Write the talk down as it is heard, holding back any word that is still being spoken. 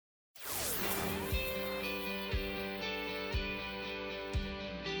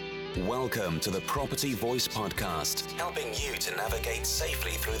Welcome to the Property Voice Podcast, helping you to navigate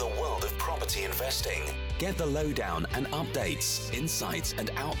safely through the world of property investing. Get the lowdown and updates, insights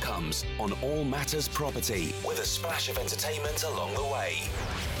and outcomes on all matters property with a splash of entertainment along the way.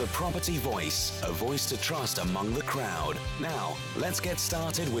 The Property Voice, a voice to trust among the crowd. Now, let's get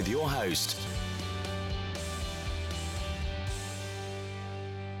started with your host.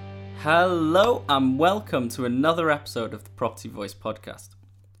 Hello and welcome to another episode of the Property Voice Podcast.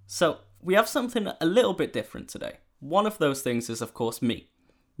 So, we have something a little bit different today. One of those things is, of course, me.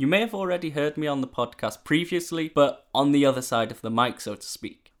 You may have already heard me on the podcast previously, but on the other side of the mic, so to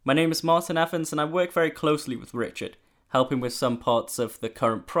speak. My name is Martin Evans and I work very closely with Richard, helping with some parts of the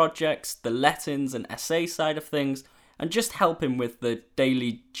current projects, the lettings and SA side of things, and just helping with the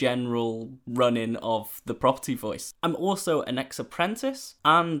daily general running of the Property Voice. I'm also an ex-apprentice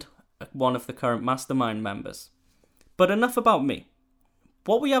and one of the current mastermind members. But enough about me.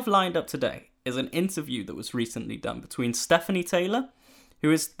 What we have lined up today is an interview that was recently done between Stephanie Taylor,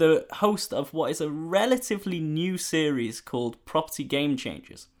 who is the host of what is a relatively new series called Property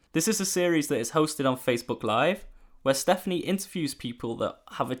Gamechangers. This is a series that is hosted on Facebook Live, where Stephanie interviews people that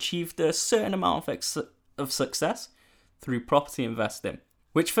have achieved a certain amount of success through property investing,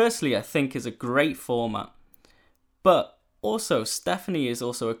 which firstly I think is a great format. But also, Stephanie is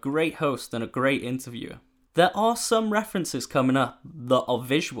also a great host and a great interviewer. There are some references coming up that are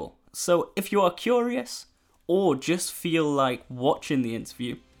visual, so if you are curious or just feel like watching the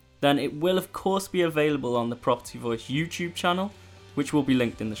interview, then it will of course be available on the Property Voice YouTube channel, which will be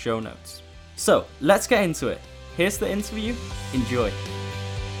linked in the show notes. So, let's get into it. Here's the interview. Enjoy.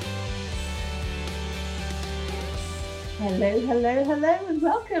 Hello, and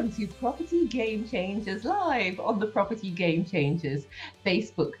welcome to Property Gamechangers Live on the Property Gamechangers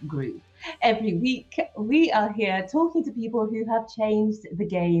Facebook group. Every week, we are here talking to people who have changed the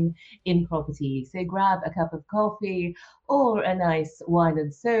game in property. So grab a cup of coffee or a nice wine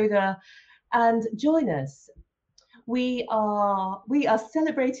and soda and join us. We are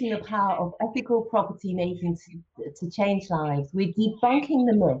celebrating the power of ethical property making to change lives. We're debunking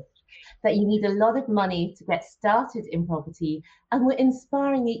the myth that you need a lot of money to get started in property, and we're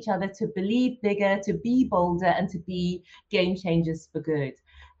inspiring each other to believe bigger, to be bolder, and to be game changers for good.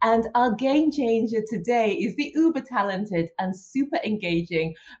 And our game changer today is the uber talented and super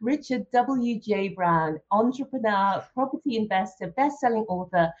engaging Richard W.J. Brown, entrepreneur, property investor, best-selling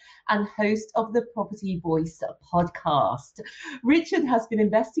author, and host of the Property Voice podcast. Richard has been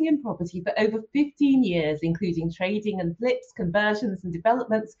investing in property for over 15 years, including trading and flips, conversions, and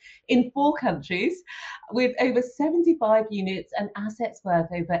developments in 4 countries, with over 75 units and assets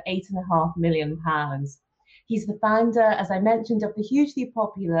worth over £8.5 million. He's the founder, as I mentioned, of the hugely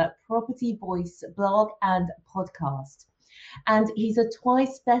popular Property Voice blog and podcast. And he's a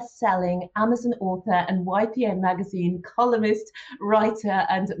twice best-selling Amazon author and YPN magazine columnist, writer,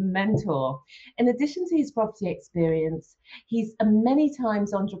 and mentor. In addition to his property experience, he's a many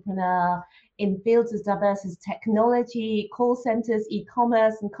times entrepreneur in fields as diverse as technology, call centers,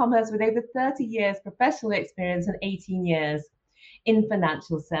 e-commerce, and commerce, with over 30 years professional experience and 18 years in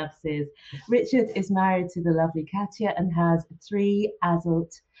financial services. Richard is married to the lovely Katya and has 3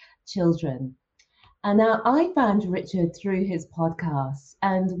 adult children. And now I found Richard through his podcast,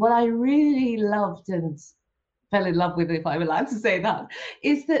 and what I really loved and fell in love with, if I'm allowed to say that,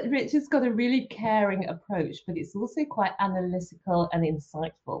 is that Richard's got a really caring approach, but it's also quite analytical and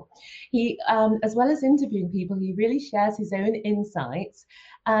insightful. He, as well as interviewing people, he really shares his own insights,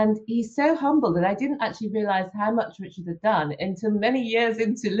 and he's so humble that I didn't actually realize how much Richard had done until many years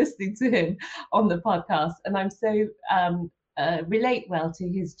into listening to him on the podcast. And I'm so relate well to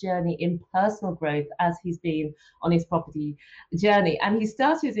his journey in personal growth as he's been on his property journey. And he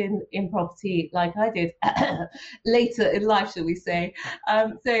started in property like I did later in life, shall we say.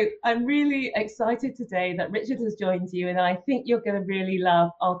 So I'm really excited today that Richard has joined you, and I think you're going to really love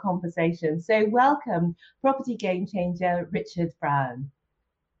our conversation. So welcome, Property Game Changer, Richard Brown.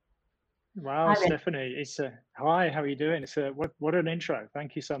 Wow, hi, Stephanie. Hi, how are you doing? What an intro.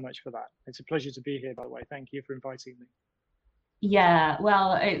 Thank you so much for that. It's a pleasure to be here, by the way. Thank you for inviting me. Yeah,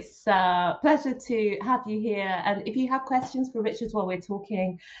 well, it's a pleasure to have you here. And if you have questions for Richard while we're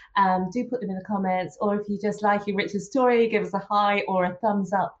talking, do put them in the comments. Or if you just like Richard's story, give us a hi or a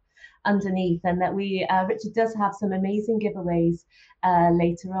thumbs up underneath. And that Richard does have some amazing giveaways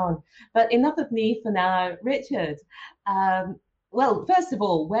later on. But enough of me for now. Richard, well, first of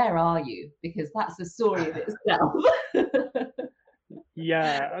all, where are you? Because that's the story of itself.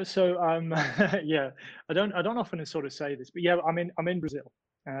 Yeah. So yeah, I don't often sort of say this, but yeah, I'm in Brazil.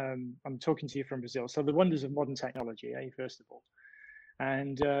 I'm talking to you from Brazil. So the wonders of modern technology, first of all.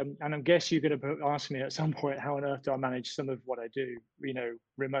 And I guess you're going to ask me at some point, how on earth do I manage some of what I do,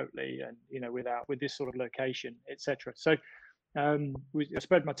 remotely, and with this sort of location, etc. So I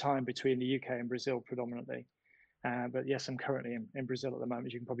spread my time between the UK and Brazil predominantly. But yes, I'm currently in Brazil at the moment,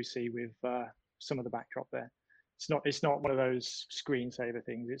 as you can probably see with some of the backdrop there. It's not one of those screensaver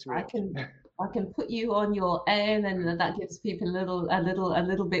things. It's real. I can put you on your own, and that gives people a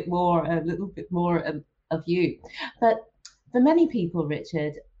little bit more of you. But for many people,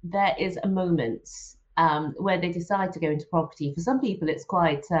 Richard, there is a moment where they decide to go into property. For some people, it's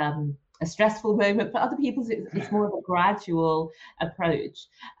quite a stressful moment. For other people, it's more of a gradual approach.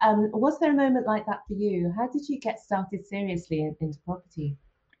 Was there a moment like that for you? How did you get started seriously into property?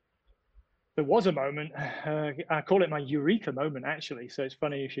 There was a moment. I call it my eureka moment, actually. So it's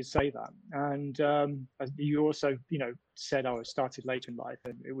funny you should say that. And you also, said I started later in life,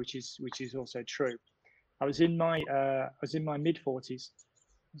 which is also true. I was in my mid-40s.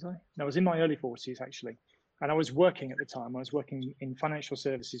 Was I? No, I was in my early 40s actually, and I was working at the time. I was working in financial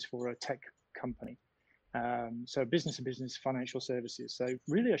services for a tech company. So business to business financial services. So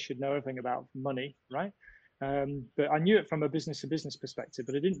really, I should know everything about money, right? But I knew it from a business to business perspective,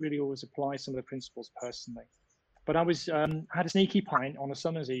 but I didn't really always apply some of the principles personally. But I was had a sneaky pint on a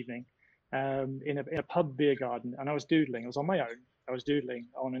summer's evening in a pub beer garden, and I was doodling. I was on my own. I was doodling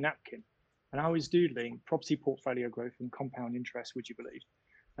on a napkin, and I was doodling property portfolio growth and compound interest. Would you believe?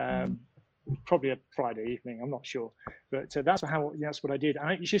 Probably a Friday evening. I'm not sure, but that's what I did,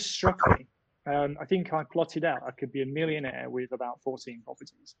 and it just struck me. I think I plotted out I could be a millionaire with about 14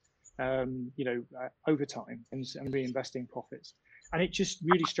 properties. Over time and reinvesting profits. And it just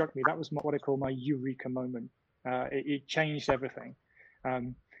really struck me. That was what I call my eureka moment. It changed everything.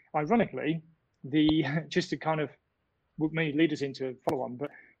 Ironically, just to kind of may lead us into a follow on,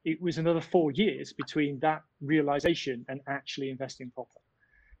 but it was another 4 years between that realization and actually investing proper.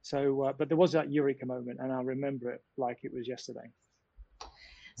 So, but there was that eureka moment, and I remember it like it was yesterday.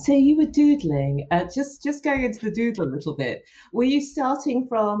 So you were doodling, just going into the doodle a little bit. Were you starting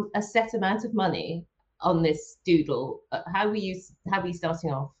from a set amount of money on this doodle? How were you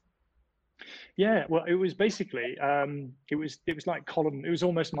starting off? Yeah, well, it was basically it was like column. It was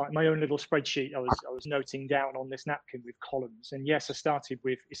almost my own little spreadsheet. I was noting down on this napkin with columns. And yes, I started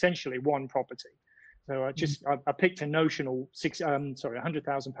with essentially one property. So I picked a notional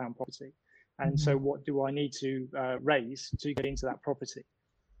 £100,000 property. And so what do I need to raise to get into that property?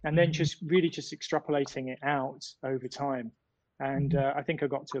 And then just extrapolating it out over time. And I think I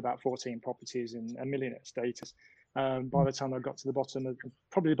got to about 14 properties in a millionaire status by the time I got to the bottom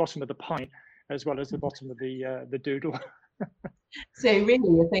of the pint, as well as the bottom of the doodle. So really,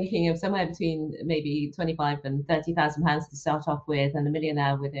 you're thinking of somewhere between maybe 25 and 30,000 pounds to start off with, and a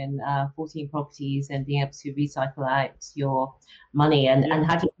millionaire within 14 properties, and being able to recycle out your money. And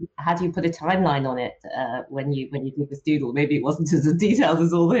how do you put a timeline on it when you did this doodle? Maybe it wasn't as detailed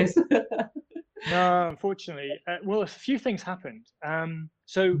as all this. No, unfortunately. Well, a few things happened.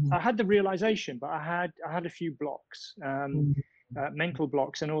 So I had the realization, but I had a few blocks, mental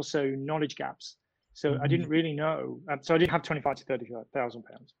blocks, and also knowledge gaps. So I didn't really know. So I didn't have 25 to 30,000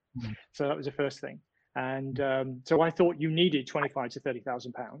 pounds. So that was the first thing. And so I thought you needed 25 to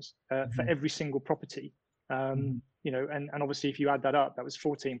 30,000 pounds for every single property. And obviously if you add that up, that was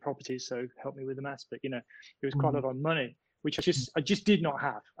 14 properties. So help me with the maths, but it was quite a lot of money, which I just did not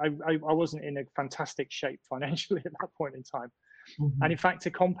have. I wasn't in a fantastic shape financially at that point in time. And in fact,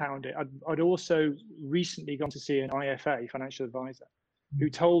 to compound it, I'd also recently gone to see an IFA, financial advisor, who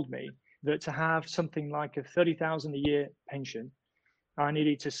told me that to have something like a 30,000 a year pension, I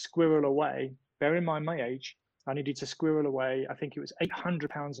needed to squirrel away, bear in mind my age, I needed to squirrel away, I think it was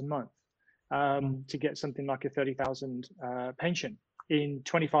 £800 a month to get something like a 30,000 pension in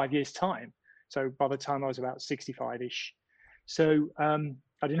 25 years time. So by the time I was about 65-ish. So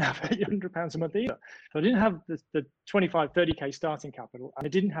I didn't have £800 a month either. So I didn't have the 25, 30K starting capital, and I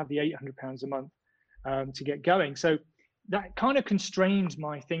didn't have the £800 a month to get going. So that kind of constrained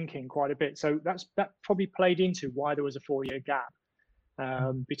my thinking quite a bit. So that probably played into why there was a 4-year gap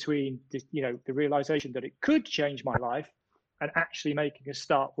between the realization that it could change my life and actually making a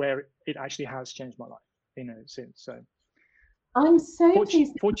start where it actually has changed my life, since. So I'm so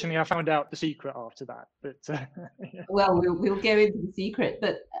pleased. Fortunately, I found out the secret after that. But yeah. Well, we'll go into the secret,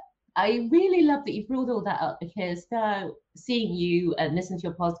 but I really love that you brought all that up, because now seeing you and listening to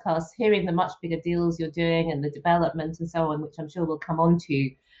your podcast, hearing the much bigger deals you're doing and the development and so on, which I'm sure we'll come on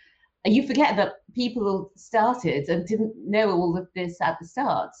to, and you forget that people started and didn't know all of this at the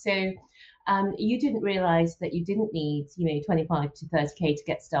start. So you didn't realize that you didn't need 25 to 30K to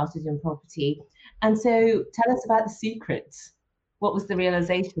get started in property. And so tell us about the secret. what was the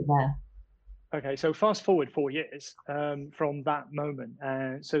realization there? Okay, so fast forward 4 years from that moment.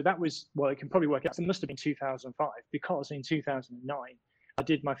 So that was, well, it can probably work out. It must have been 2005, because in 2009, I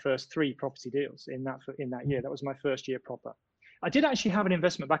did my first 3 property deals in that year. That was my first year proper. I did actually have an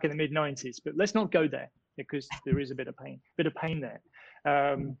investment back in the mid 90s, but let's not go there, because there is a bit of pain there,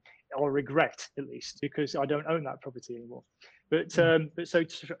 or regret at least, because I don't own that property anymore. But so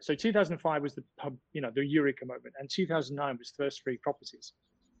 2005 was the eureka moment, and 2009 was the first 3 properties.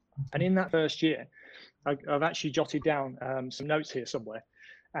 And in that first year, I've actually jotted down some notes here somewhere.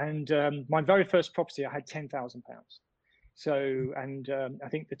 And my very first property, I had £10,000. So, and I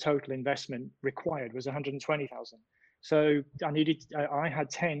think the total investment required was 120,000. So I had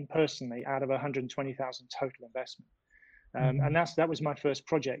 10 personally out of 120,000 total investment. And that was my first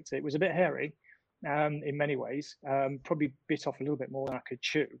project. It was a bit hairy in many ways, probably bit off a little bit more than I could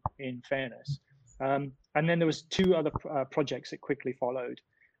chew, in fairness. And then there was 2 other projects that quickly followed.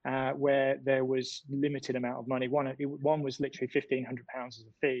 Where there was limited amount of money. One was literally £1,500 as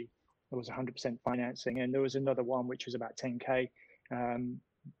a fee. There was 100% financing, and there was another one which was about 10k, and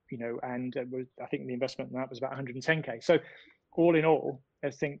I think the investment in that was about 110k. So, all in all,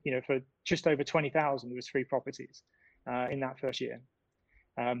 I think for just over 20,000, there was 3 properties in that first year,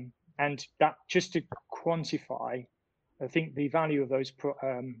 and that, just to quantify, I think the value of those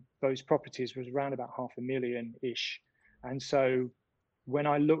properties was around about £500,000 ish, and so. When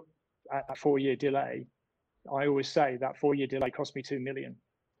I look at that 4-year delay, I always say that 4-year delay cost me 2 million.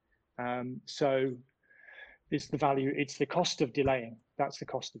 So it's the value, it's the cost of delaying. That's the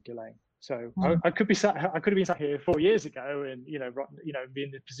cost of delaying. So I could have been sat here 4 years ago and be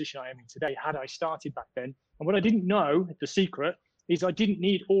in the position I am in today had I started back then. And what I didn't know, the secret, is I didn't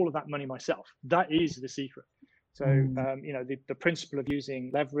need all of that money myself. That is the secret. So the principle of using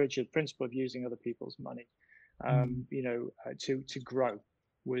leverage, the principle of using other people's money. To grow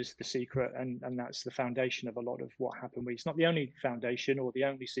was the secret, and that's the foundation of a lot of what happened. It's not the only foundation or the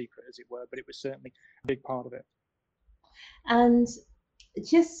only secret, as it were, but it was certainly a big part of it. And I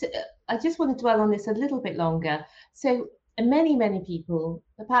just want to dwell on this a little bit longer. So many people,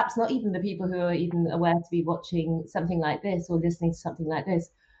 perhaps not even the people who are even aware to be watching something like this or listening to something like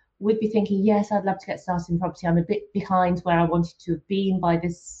this, would be thinking, yes, I'd love to get started in property. I'm a bit behind where I wanted to have been by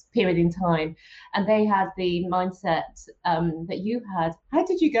this period in time. And they had the mindset that you had. How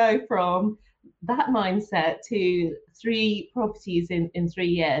did you go from that mindset to 3 properties in 3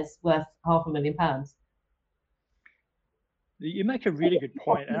 years worth £500,000? You make a really good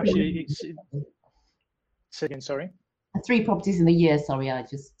point. Actually, say again, sorry? 3 properties in a year, sorry,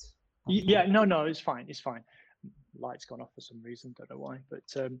 Yeah, no, it's fine. Light's gone off for some reason, don't know why, but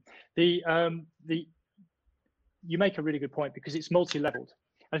you make a really good point, because it's multi-leveled.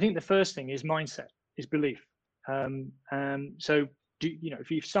 I think the first thing is mindset, is belief. So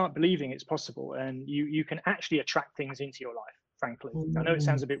if you start believing it's possible, and you can actually attract things into your life, frankly. I know it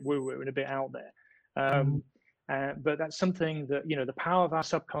sounds a bit woo-woo and a bit out there, but that's something that the power of our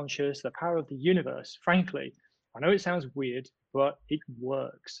subconscious, the power of the universe, frankly, I know it sounds weird, but it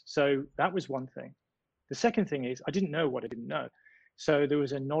works. So that was one thing. The second thing is, I didn't know what I didn't know. So there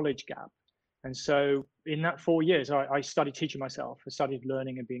was a knowledge gap. And so in that 4 years, I started teaching myself. I started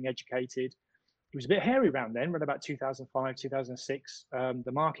learning and being educated. It was a bit hairy around then, around about 2005, 2006.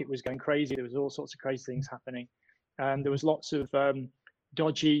 The market was going crazy. There was all sorts of crazy things happening. And there was lots of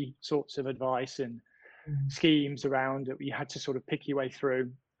dodgy sorts of advice and schemes around that you had to sort of pick your way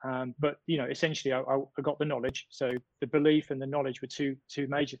through. But essentially, I got the knowledge. So the belief and the knowledge were two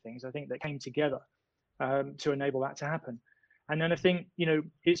major things, I think, that came together to enable that to happen. And then I think,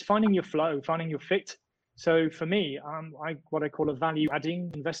 it's finding your flow, finding your fit. So for me, I'm what I call a value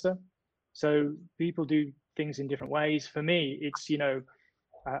adding investor. So people do things in different ways. For me, it's,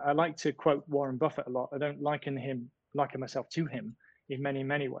 I like to quote Warren Buffett a lot. I don't liken myself to him in many,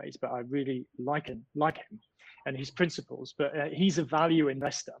 many ways, but I really like him and his principles. But he's a value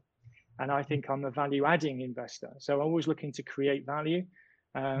investor, and I think I'm a value adding investor. So I'm always looking to create value,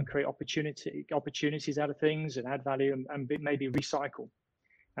 create opportunities out of things, and add value, and maybe recycle.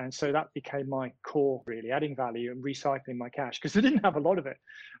 And so that became my core, really, adding value and recycling my cash, because I didn't have a lot of it,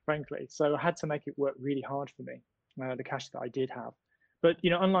 frankly. So I had to make it work really hard for me, the cash that I did have. But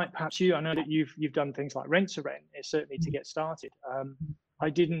unlike perhaps you, I know that you've done things like rent to rent. It's certainly to get started. I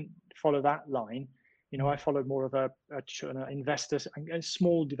didn't follow that line. I followed more of an investor, a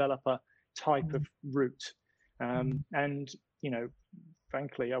small developer type of route. And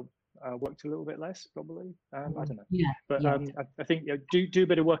frankly, I worked a little bit less, probably. I don't know. Yeah. But yeah. I think do a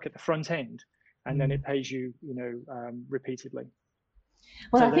bit of work at the front end, and then it pays you, repeatedly.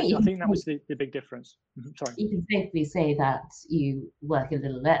 Well, So I think I think that was the big difference. Sorry. you can safely say that you work a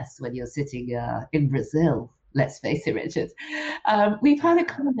little less when you're sitting in Brazil. Let's face it, Richard. We've had a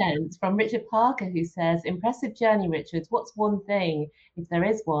comment from Richard Parker who says, "Impressive journey, Richard. What's one thing, if there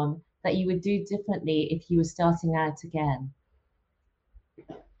is one, that you would do differently if you were starting out again?"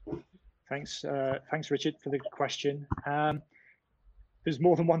 Thanks, Richard, for the question. There's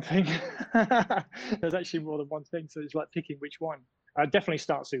more than one thing. There's actually more than one thing. So it's like picking which one. Definitely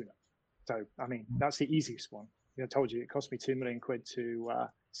start sooner. So, I mean, that's the easiest one. I told you it cost me £2 million to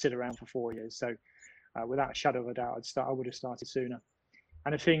sit around for 4 years. So without a shadow of a doubt, I would have started sooner.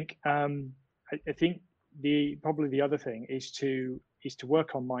 And I think probably the other thing is to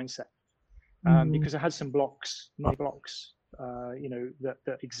work on mindset, because I had some money blocks,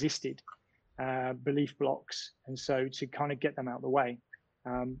 that existed, belief blocks, and so to kind of get them out of the way.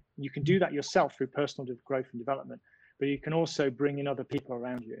 You can do that yourself through personal growth and development, but you can also bring in other people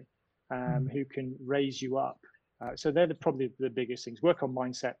around you who can raise you up. So they're probably the biggest things. Work on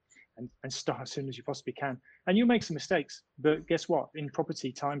mindset and start as soon as you possibly can. And you'll make some mistakes, but guess what? In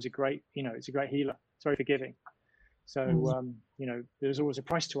property, time's it's a great healer. It's very forgiving. So, there's always a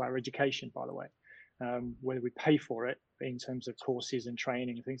price to our education, by the way, whether we pay for it in terms of courses and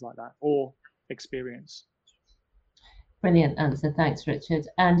training and things like that, or experience. Brilliant answer. Thanks, Richard.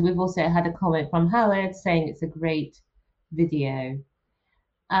 And we've also had a comment from Howard saying it's a great video.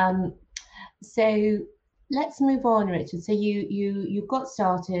 So let's move on, Richard. So you got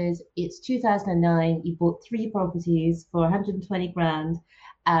started. It's 2009. You bought 3 properties for 120 grand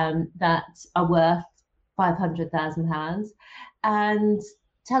that are worth £500,000. And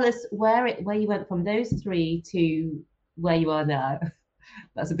tell us where you went from those 3 to where you are now.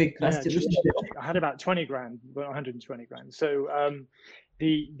 That's a big question. Yeah, I had about 20 grand, but 120 grand. So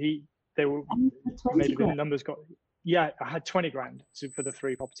they were maybe the numbers got. Yeah, I had 20 grand for the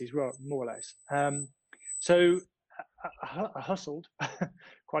 3 properties, more or less. So I hustled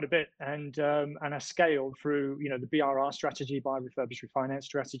quite a bit, and I scaled through the BRR strategy, buy, refurbish, refinance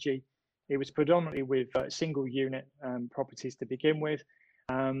strategy. It was predominantly with single unit properties to begin with.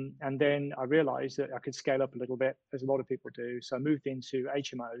 And then I realized that I could scale up a little bit, as a lot of people do. So I moved into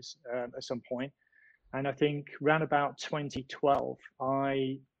HMOs at some point. And I think around about 2012,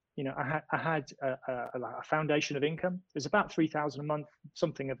 I had a foundation of income. It was about 3,000 a month,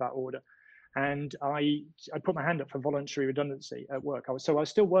 something of that order. And I put my hand up for voluntary redundancy at work. I was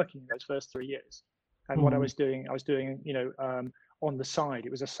still working those first 3 years. And what I was doing, on the side.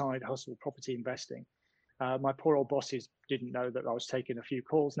 It was a side hustle, property investing. My poor old bosses didn't know that I was taking a few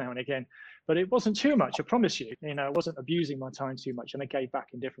calls now and again, but it wasn't too much, I promise you. I wasn't abusing my time too much, and I gave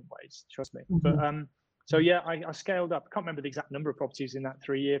back in different ways, trust me. But so yeah, I scaled up. I can't remember the exact number of properties in that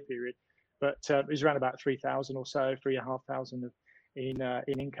 3-year period, but it was around about 3,000 or so, 3,500 in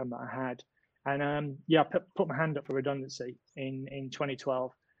income that I had. And I put my hand up for redundancy in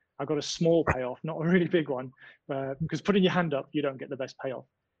 2012. I got a small payoff, not a really big one, because putting your hand up, you don't get the best payoff.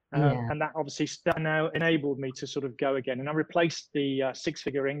 And that obviously now enabled me to sort of go again. And I replaced the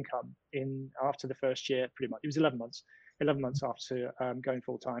 6-figure income after the first year, pretty much. It was 11 months after going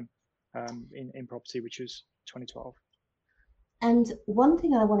full time in property, which was 2012. And one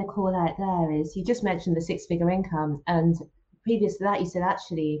thing I want to call out there is you just mentioned the 6-figure income. And previous to that, you said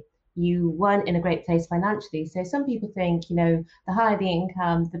actually you weren't in a great place financially. So some people think, the higher the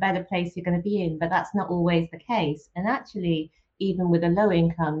income, the better place you're going to be in. But that's not always the case. And actually, even with a low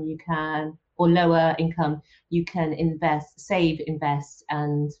income, lower income, you can save, invest,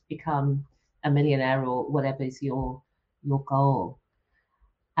 and become a millionaire or whatever is your goal.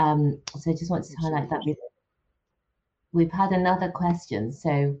 So I just wanted to highlight that. We've had another question.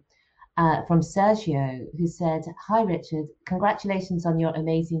 So from Sergio, who said, "Hi, Richard. Congratulations on your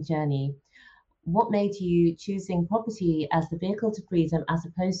amazing journey. What made you choosing property as the vehicle to freedom as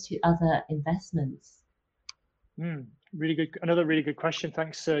opposed to other investments?" Really good. Another really good question.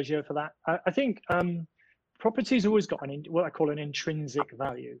 Thanks, Sergio, for that. I think property's always got what I call an intrinsic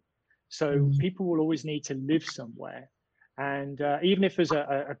value. So people will always need to live somewhere. And even if there's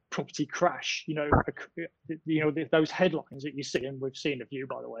a property crash, those headlines that you see, and we've seen a few,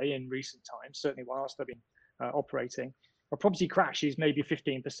 by the way, in recent times, certainly whilst I've been operating, a property crash is maybe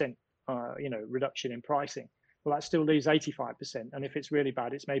 15%, reduction in pricing. Well, that still leaves 85%. And if it's really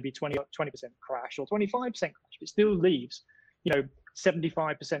bad, it's maybe 20% crash or 25% crash. It still leaves,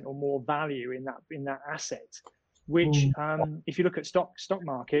 75% or more value in that asset, which if you look at stock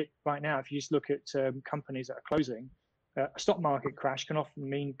market right now, if you just look at companies that are closing, a stock market crash can often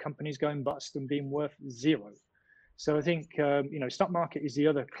mean companies going bust and being worth zero. So I think, stock market is the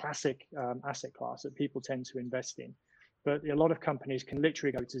other classic asset class that people tend to invest in. but a lot of companies can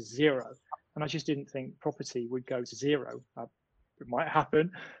literally go to zero. And I just didn't think property would go to zero. It might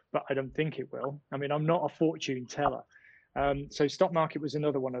happen, but I don't think it will. I mean, I'm not a fortune teller. So stock market was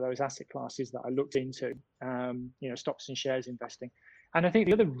another one of those asset classes that I looked into, stocks and shares investing. And I think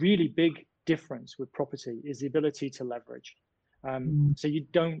the other really big difference with property is the ability to leverage. So you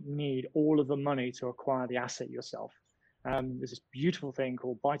don't need all of the money to acquire the asset yourself. There's this beautiful thing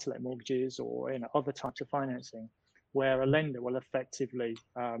called buy-to-let mortgages or other types of financing, where a lender will effectively,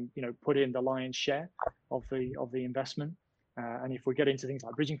 put in the lion's share of the investment. And if we get into things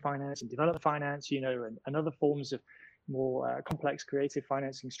like bridging finance and development finance, and other forms of more complex creative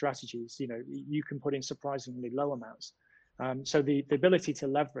financing strategies, you can put in surprisingly low amounts. So the ability to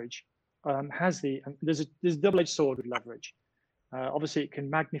leverage there's a double-edged sword with leverage. Obviously, it can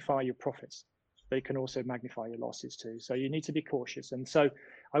magnify your profits, but it can also magnify your losses too. So you need to be cautious. And so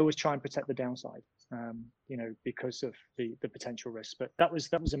I always try and protect the downside, because of the potential risk. But that was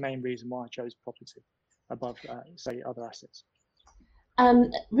the main reason why I chose property above, say, other assets.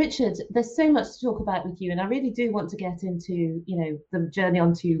 Richard, there's so much to talk about with you, and I really do want to get into, the journey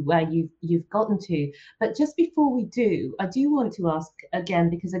onto where you've gotten to. But just before we do, I do want to ask again,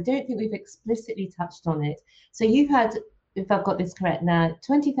 because I don't think we've explicitly touched on it. So you had, if I've got this correct now,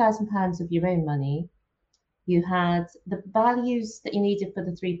 £20,000 of your own money. You had the values that you needed for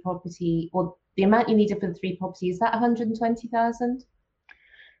the 3 property, or the amount you needed for the 3 property. Is that 120,000?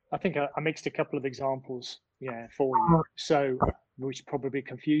 I think I mixed a couple of examples, for you. So, which probably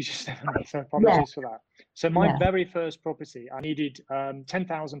confuses Stephanie. So apologies for that. So my very first property, I needed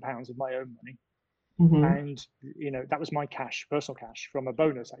 £10,000 of my own money, and that was my cash, personal cash, from a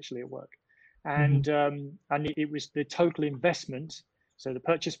bonus actually at work, and it was the total investment. So the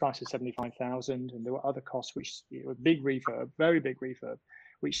purchase price was 75,000, and there were other costs, which were big refurb, very big refurb,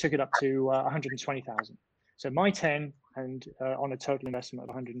 which took it up to 120,000. So my 10 and on a total investment of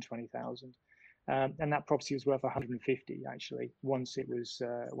 120,000, and that property was worth 150 actually once it was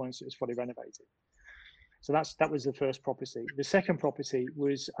fully renovated. So that was the first property. The second property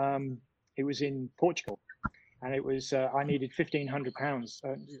was it was in Portugal, and it was I needed £1,500.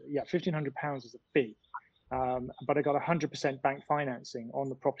 £1,500 as a fee. But I got 100% bank financing on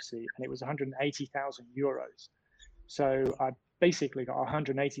the property, and it was 180,000 euros. So I basically got a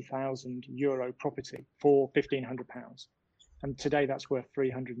 180,000 euro property for £1,500. And today that's worth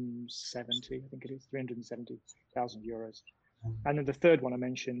 370, I think it is 370,000 euros. And then the third one I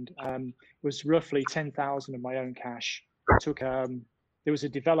mentioned was roughly 10,000 of my own cash. There was a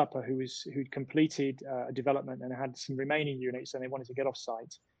developer who'd completed a development and had some remaining units, and they wanted to get off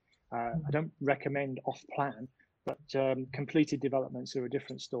site. I don't recommend off plan, but completed developments are a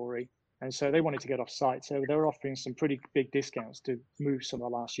different story. And so they wanted to get off site. So they were offering some pretty big discounts to move some of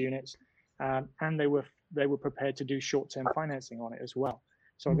the last units. And they were prepared to do short-term financing on it as well.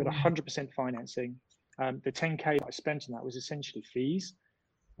 So I got 100% financing. The 10K that I spent on that was essentially fees.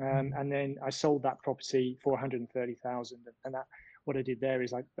 And then I sold that property for 130,000. And what I did there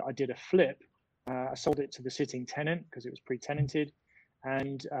is I did a flip. I sold it to the sitting tenant because it was pre-tenanted.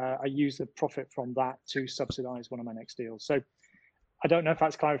 And I used the profit from that to subsidize one of my next deals. So I don't know if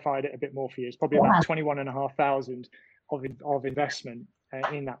that's clarified it a bit more for you. It's probably about 21,500 of investment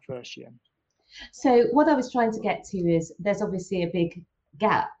in that first year. So what I was trying to get to is there's obviously a big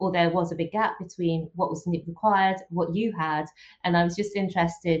gap, or there was a big gap between what was required, what you had, and I was just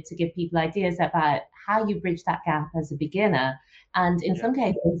interested to give people ideas about how you bridge that gap as a beginner. And in some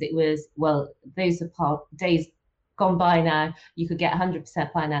cases it was, well, those are days gone by now, you could get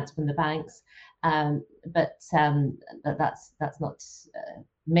 100% finance from the banks, but that's not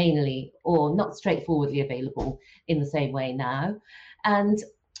mainly or not straightforwardly available in the same way now. And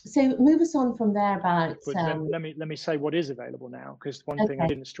so move us on from there about. Let me say what is available now, because one thing I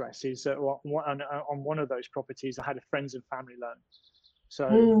didn't stress is that on one of those properties I had a friends and family loan. So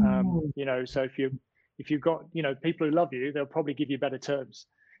so if you've got people who love you, they'll probably give you better terms.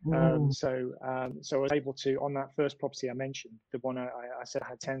 So I was able to, on that first property I mentioned, the one I said I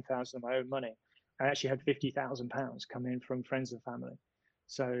had 10,000 of my own money, I actually had £50,000 come in from friends and family.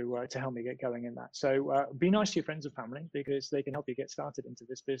 So to help me get going in that. So be nice to your friends and family, because they can help you get started into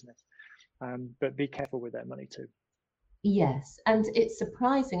this business. But be careful with their money too. Yes, and it's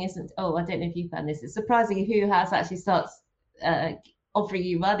surprising, isn't it? Oh, I don't know if you found this. It's surprising who has actually starts offering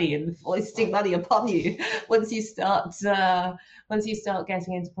you money and foisting money upon you once you start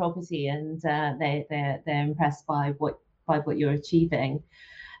getting into property, and they're impressed by what you're achieving.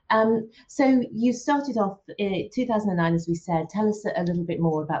 So you started off in 2009, as we said. Tell us a little bit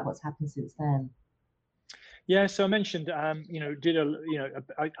more about what's happened since then. Yeah, so I mentioned, I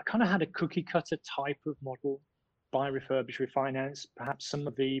kind of had a cookie cutter type of model buy, refurbish, refinance. Perhaps some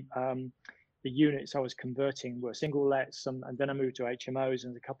of the units I was converting were single lets, and then I moved to HMOs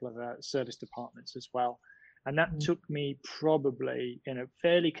and a couple of service departments as well. And that took me probably,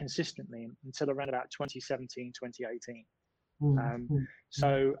 fairly consistently until around about 2017, 2018.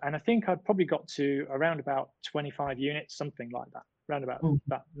 So, and I think I'd probably got to around about 25 units, something like that, around about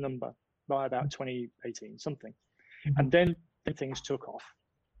that number by about 2018, something. And then things took off.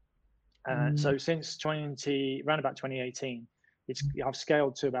 So since around about 2018, I've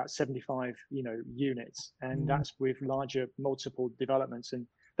scaled to about 75, units, and that's with larger multiple developments. And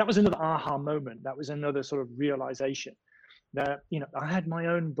that was another aha moment. That was another sort of realization that, I had my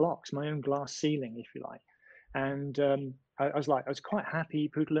own blocks, my own glass ceiling, if you like. And I was quite happy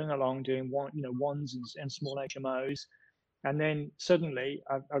pootling along doing ones and small HMOs. And then suddenly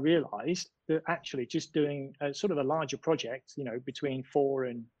I realized that actually just doing a sort of a larger project, between 4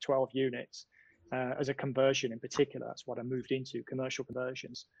 and 12 units, as a conversion in particular, that's what I moved into, commercial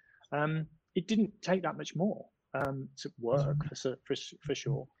conversions. It didn't take that much more to work for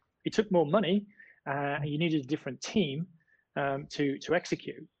sure. It took more money, and you needed a different team to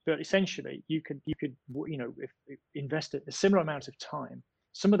execute. But essentially, you could invest a similar amount of time.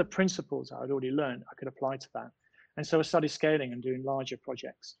 Some of the principles I had already learned, I could apply to that. And so I started scaling and doing larger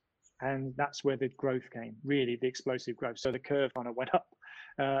projects. And that's where the growth came, really, the explosive growth. So the curve kind of went up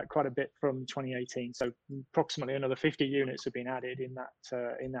quite a bit from 2018. So approximately another 50 units have been added in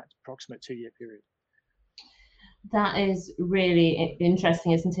that approximate 2-year period. That is really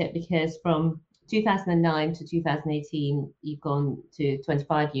interesting, isn't it? Because from 2009 to 2018, you've gone to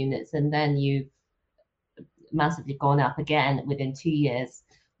 25 units, and then you've massively gone up again within 2 years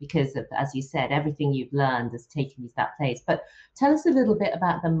because of, as you said, everything you've learned has taken you to that place. But tell us a little bit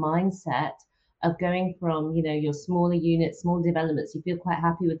about the mindset of going from, your smaller units, small developments, you feel quite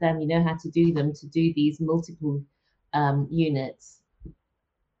happy with them, you know how to do them, to do these multiple units.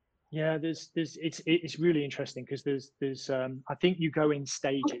 Yeah, it's really interesting because there's I think you go in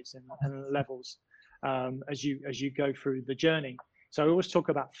stages and levels as you go through the journey. So I always talk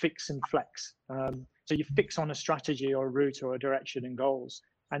about fix and flex. So you fix on a strategy or a route or a direction and goals,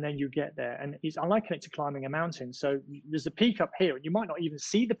 and then you get there. And I liken it to climbing a mountain. So there's a peak up here, and you might not even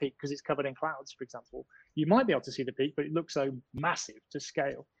see the peak because it's covered in clouds, for example. You might be able to see the peak, but it looks so massive to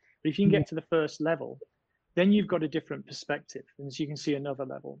scale. But if you can get to the first level, then you've got a different perspective, and so you can see another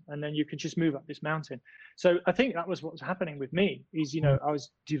level, and then you can just move up this mountain. So I think that was what was happening with me is, I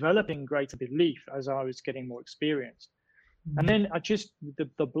was developing greater belief as I was getting more experienced. And then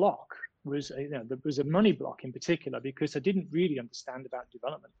the block was, there was a money block in particular, because I didn't really understand about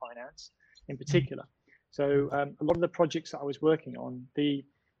development finance in particular. So a lot of the projects that I was working on, the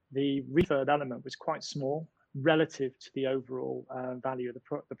refurb element was quite small relative to the overall value of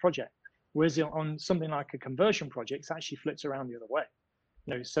the project. Whereas on something like a conversion project, it actually flips around the other way.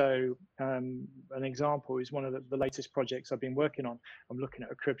 So an example is one of the latest projects I've been working on. I'm looking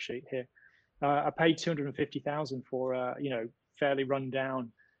at a crib sheet here. I paid $250,000 for a fairly run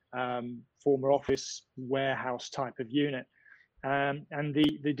down former office warehouse type of unit, and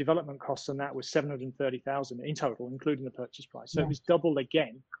the development costs on that was $730,000 in total, including the purchase price. So it was double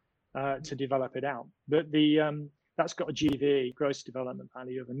again to develop it out. But that's got a GDV, gross development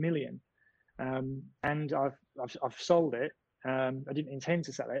value, of $1 million. And I've sold it. I didn't intend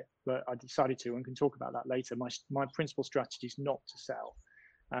to sell it, but I decided to, and can talk about that later. My principal strategy is not to sell,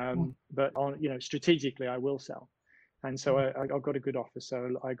 but strategically I will sell. And so I got a good offer,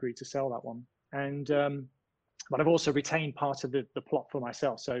 so I agreed to sell that one. And but I've also retained part of the plot for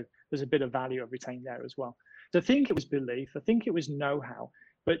myself, so there's a bit of value I've retained there as well. So I think it was belief, I think it was know-how,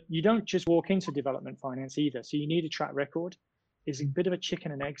 but you don't just walk into development finance either. So you need a track record. It's a bit of a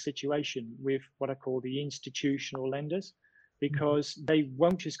chicken and egg situation with what I call the institutional lenders, because they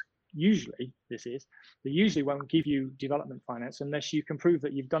won't just they usually won't give you development finance unless you can prove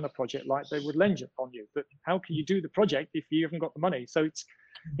that you've done a project like they would lend on you. But how can you do the project if you haven't got the money? So it's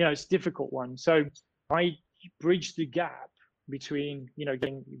it's a difficult one. So I bridge the gap between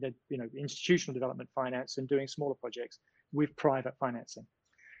getting the institutional development finance and doing smaller projects with private financing.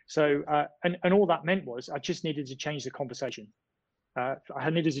 So and all that meant was I just needed to change the conversation. I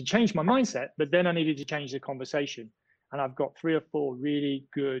needed to change my mindset, but then I needed to change the conversation. And I've got 3 or 4 really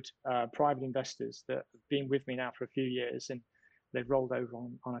good private investors that have been with me now for a few years, and they've rolled over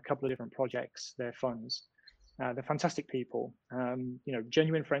on a couple of different projects, their funds. They're fantastic people,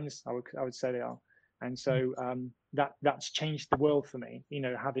 genuine friends, I would say they are. And so that's changed the world for me,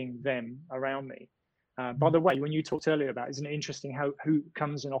 having them around me. By the way, when you talked earlier about, isn't it interesting who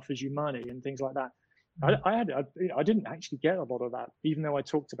comes and offers you money and things like that? I didn't actually get a lot of that, even though I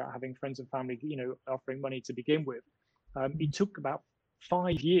talked about having friends and family, offering money to begin with. It took about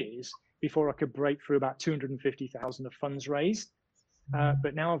 5 years before I could break through about 250,000 of funds raised.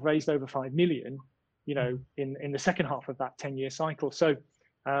 But now I've raised over 5 million, in the second half of that 10-year cycle. So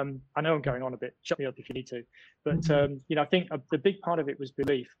I know I'm going on a bit. Shut me up if you need to. But I think the big part of it was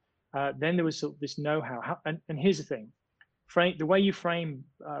belief. Then there was sort of this know-how. And here's the thing: the way you frame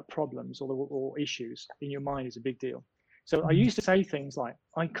problems or issues in your mind is a big deal. So I used to say things like,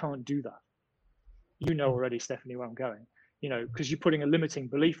 "I can't do that." You know already, Stephanie, where I'm going. Because you're putting a limiting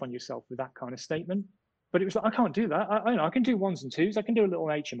belief on yourself with that kind of statement. But it was like, I can't do that. I can do ones and twos. I can do a little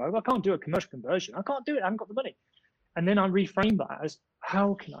HMO. I can't do a commercial conversion. I can't do it. I haven't got the money. And then I reframe that as,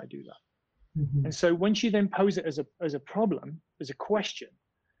 how can I do that? And so once you then pose it as a problem, as a question,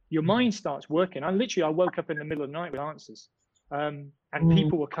 your mind starts working. I woke up in the middle of the night with answers. And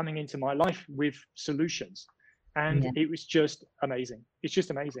people were coming into my life with solutions. And it was just amazing. It's just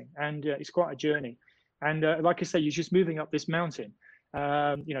amazing. And it's quite a journey. And like I say, you're just moving up this mountain,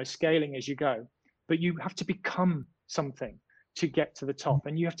 scaling as you go. But you have to become something to get to the top.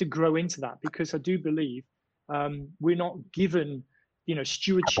 And you have to grow into that, because I do believe we're not given,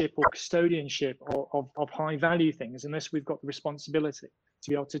 stewardship or custodianship of high value things unless we've got the responsibility to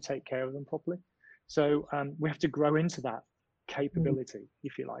be able to take care of them properly. So we have to grow into that capability,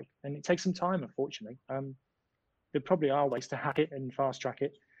 if you like. And it takes some time, unfortunately. There probably are ways to hack it and fast track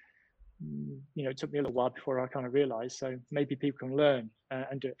it. It took me a little while before I kind of realized. So maybe people can learn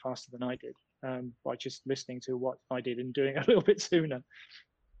and do it faster than I did by just listening to what I did and doing it a little bit sooner.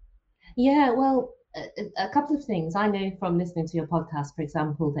 Yeah, well, a couple of things. I know from listening to your podcast, for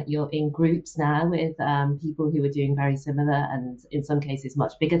example, that you're in groups now with people who are doing very similar and in some cases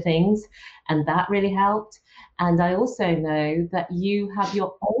much bigger things. And that really helped. And I also know that you have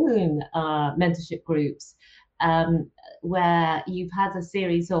your own mentorship groups where you've had a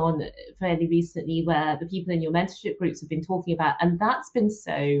series on fairly recently where the people in your mentorship groups have been talking about, and that's been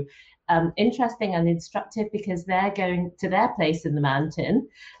so interesting and instructive, because they're going to their place in the mountain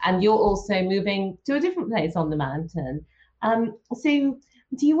and you're also moving to a different place on the mountain. So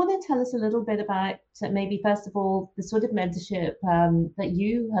do you want to tell us a little bit about maybe first of all the sort of mentorship that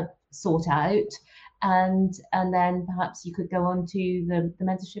you have sought out, and then perhaps you could go on to the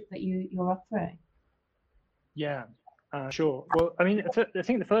mentorship that you're offering? Yeah, sure. Well, I mean, I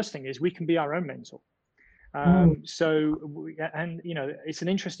think the first thing is we can be our own mentor. It's an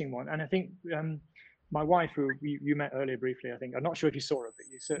interesting one. And I think my wife, who you met earlier briefly, I think, I'm not sure if you saw her, but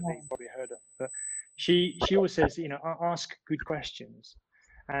you certainly probably heard her. But she always says, ask good questions.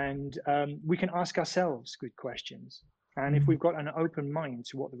 And we can ask ourselves good questions. And if we've got an open mind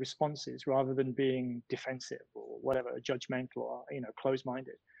to what the response is, rather than being defensive or whatever, judgmental or,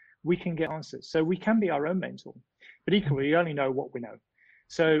 closed-minded, we can get answers. So we can be our own mentor, but equally, we only know what we know.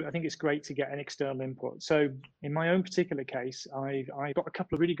 So I think it's great to get an external input. So in my own particular case, I got a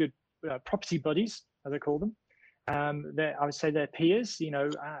couple of really good property buddies, as I call them. I would say they're peers,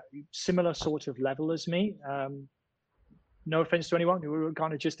 similar sort of level as me. No offense to anyone, who were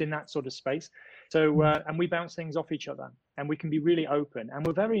kind of just in that sort of space. So, and we bounce things off each other, and we can be really open, and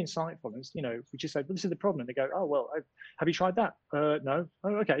we're very insightful. And, we just say, well, this is the problem. And they go, oh, well, have you tried that? No.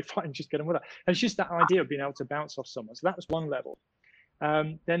 Oh, okay, fine, just get on with it. And it's just that idea of being able to bounce off someone. So that was one level.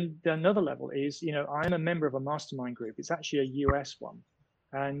 Then another level is, I'm a member of a mastermind group. It's actually a US one.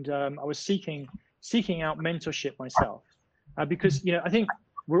 And I was seeking out mentorship myself because, I think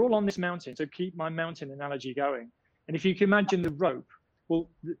we're all on this mountain. So keep my mountain analogy going. And if you can imagine the rope, well,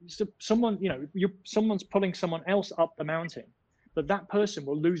 someone, someone's pulling someone else up the mountain, but that person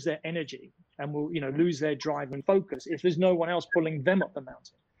will lose their energy and will, lose their drive and focus if there's no one else pulling them up the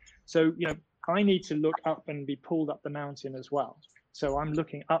mountain. So, I need to look up and be pulled up the mountain as well. So I'm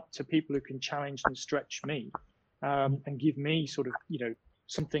looking up to people who can challenge and stretch me and give me sort of,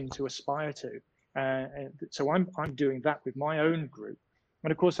 something to aspire to. So I'm doing that with my own group.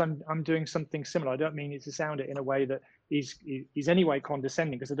 And of course, I'm doing something similar. I don't mean it to sound it in a way that is anyway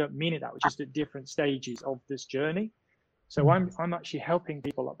condescending, because I don't mean it that way, just at different stages of this journey. So I'm actually helping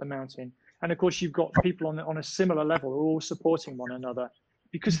people up the mountain. And of course, you've got people on a similar level who are all supporting one another,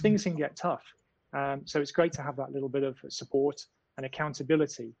 because things can get tough. So it's great to have that little bit of support and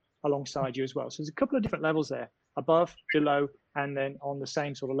accountability alongside you as well. So there's a couple of different levels there, above, below, and then on the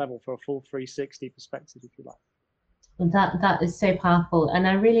same sort of level for a full 360 perspective, if you like. That is so powerful. And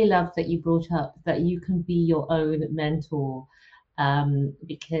I really love that you brought up that you can be your own mentor,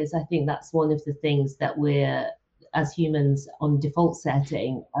 because I think that's one of the things that we're, as humans on default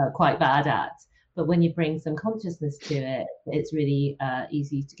setting, quite bad at. But when you bring some consciousness to it, it's really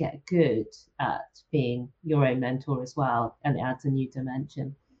easy to get good at being your own mentor as well, and it adds a new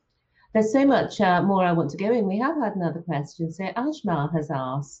dimension. There's so much more I want to go in. We have had another question. So Ajmal has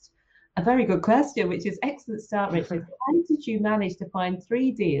asked a very good question, which is excellent start, Richard. How did you manage to find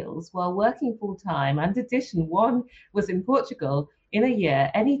 3 deals while working full time? And addition, one was in Portugal in a year.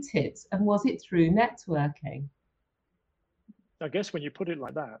 Any tips? And was it through networking? I guess when you put it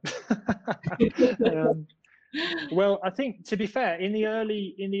like that. Well, I think, to be fair, in the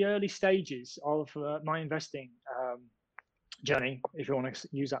early stages of my investing journey, if you want to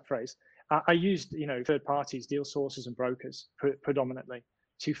use that phrase, I used third parties, deal sources, and brokers predominantly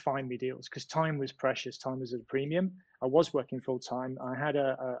to find me deals, because time was precious. Time was at a premium. I was working full time. I had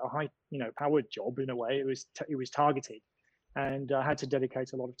a high powered job in a way. It was targeted, and I had to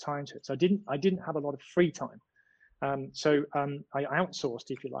dedicate a lot of time to it. So I didn't have a lot of free time. So I outsourced,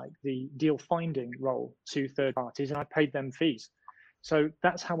 if you like, the deal finding role to third parties, and I paid them fees. So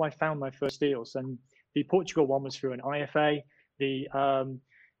that's how I found my first deals. And the Portugal one was through an IFA.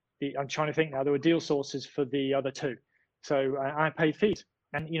 I'm trying to think now. There were deal sources for the other 2, so I paid fees.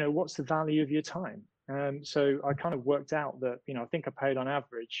 And what's the value of your time? So I kind of worked out that I think I paid on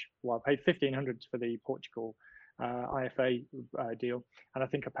average. Well, I paid $1,500 for the Portugal IFA deal, and I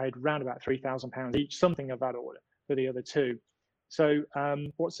think I paid around about £3,000 each, something of that order, for the other 2. So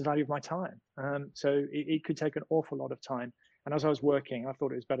what's the value of my time? So it could take an awful lot of time. And as I was working, I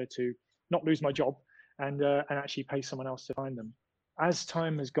thought it was better to not lose my job and actually pay someone else to find them. As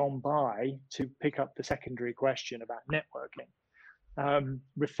time has gone by, to pick up the secondary question about networking,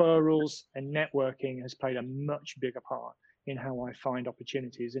 referrals and networking has played a much bigger part in how I find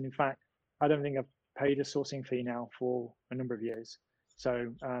opportunities. And in fact, I don't think I've paid a sourcing fee now for a number of years.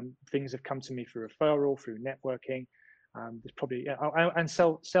 So things have come to me through referral, through networking. There's probably and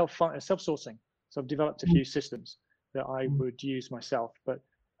self-sourcing. So I've developed a few systems that I would use myself, but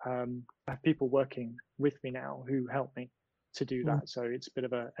I have people working with me now who help me to do that. So it's a bit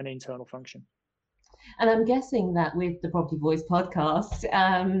of an internal function. And I'm guessing that with the Property Voice podcast,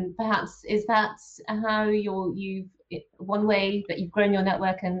 perhaps is that how you've one way that you've grown your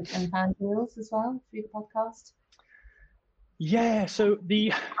network and found deals as well through the podcast? Yeah, so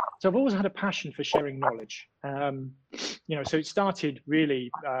I've always had a passion for sharing knowledge. So it started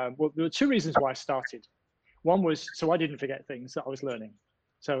really. Well, there were 2 reasons why I started. One was so I didn't forget things that I was learning.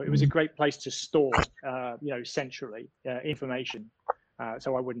 So it was a great place to store, centrally information,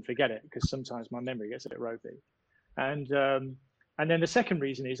 so I wouldn't forget it, because sometimes my memory gets a bit ropey. And then the second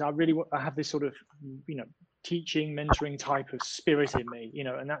reason is I have this sort of teaching, mentoring type of spirit in me,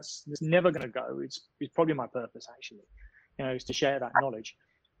 and that's never going to go. It's probably my purpose, actually, is to share that knowledge.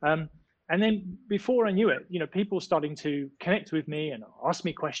 And then before I knew it, people starting to connect with me and ask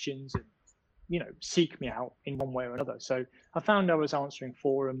me questions and seek me out in one way or another. So I found I was answering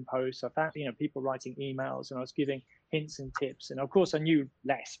forum posts. I found people writing emails, and I was giving hints and tips. And of course, I knew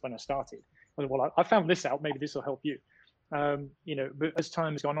less when I started. Well, I found this out. Maybe this will help you. But as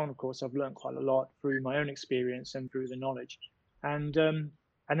time has gone on, of course, I've learned quite a lot through my own experience and through the knowledge. And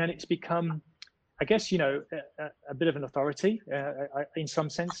then it's become, I guess, a bit of an authority in some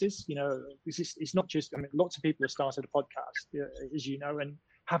senses. It's not just. I mean, lots of people have started a podcast, as you know, and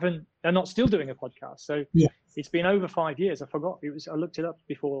they're not still doing a podcast. So It's been over 5 years. I forgot. I looked it up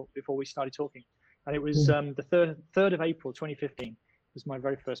before we started talking, and it was the 3rd of April 2015 was my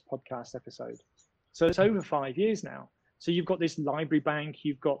very first podcast episode. So it's over 5 years now. So you've got this library bank.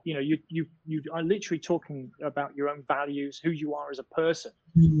 You've got you are literally talking about your own values, who you are as a person,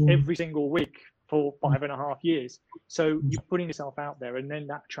 every single week for 5.5 years. So you're putting yourself out there, and then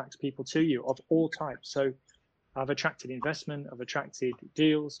that attracts people to you of all types. So I've attracted investment, I've attracted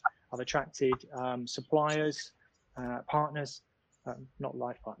deals, I've attracted suppliers, partners, not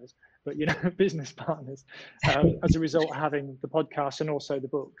life partners, but business partners, as a result of having the podcast and also the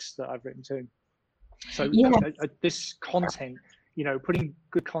books that I've written too. So this content, putting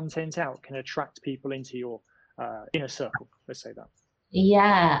good content out can attract people into your inner circle. Let's say that.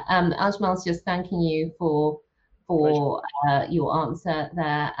 Yeah, Ajmal's just thanking you for your answer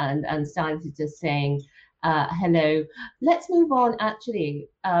there, and started just saying hello. Let's move on, actually,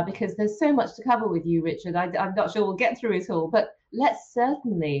 because there's so much to cover with you, Richard. I'm not sure we'll get through it all, but let's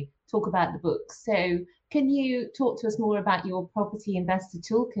certainly talk about the book. So can you talk to us more about your Property Investor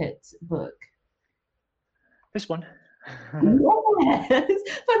Toolkit book? This one. Yes.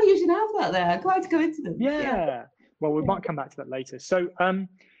 Funny you should have that there. Quite coincidence. Yeah. Well, we might come back to that later. So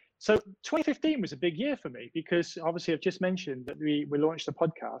 2015 was a big year for me, because obviously I've just mentioned that we launched the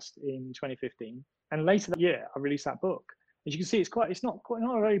podcast in 2015, and later that year I released that book. As you can see, it's not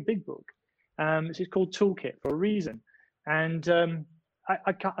a very big book, It's called Toolkit for a reason. And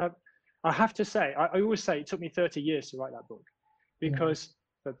I have to say, I always say it took me 30 years to write that book, because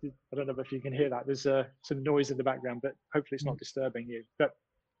I don't know if you can hear that. There's some noise in the background, but hopefully it's not disturbing you. But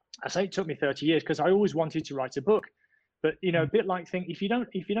I say it took me 30 years because I always wanted to write a book. But a bit like if you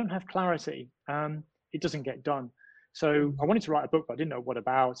don't have clarity, it doesn't get done. So I wanted to write a book, but I didn't know what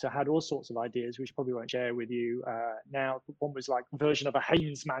about. I had all sorts of ideas, which I probably won't share with you now. One was like a version of a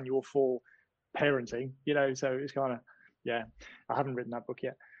Haynes manual for parenting, so it's kind of, I haven't written that book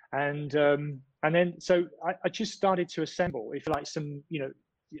yet. And then, so I just started to assemble, if you like, some,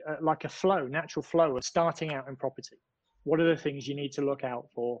 like a natural flow of starting out in property. What are the things you need to look out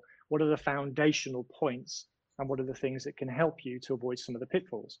for? What are the foundational points? And what are the things that can help you to avoid some of the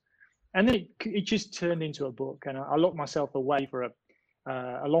pitfalls? And then it just turned into a book, and I locked myself away for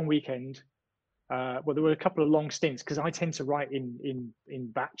a long weekend. Well, there were a couple of long stints because I tend to write in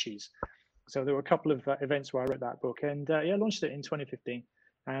batches. So there were a couple of events where I wrote that book, and I launched it in 2015,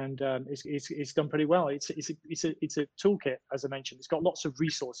 and it's done pretty well. It's a toolkit, as I mentioned. It's got lots of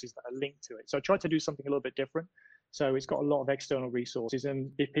resources that are linked to it. So I tried to do something a little bit different. So it's got a lot of external resources, and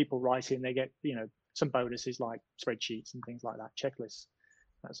if people write in, they get some bonuses like spreadsheets and things like that, checklists,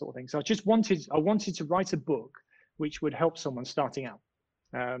 that sort of thing. So I wanted to write a book which would help someone starting out,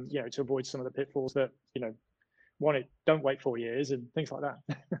 to avoid some of the pitfalls that don't wait 4 years and things like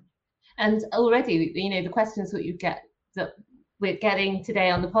that. And already, the questions that we're getting today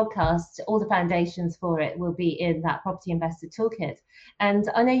on the podcast, all the foundations for it will be in that Property Investor Toolkit. And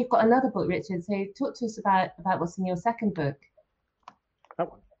I know you've got another book, Richard, so talk to us about what's in your second book. That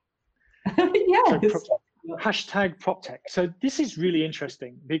one. Yes. So, #PropTech. So this is really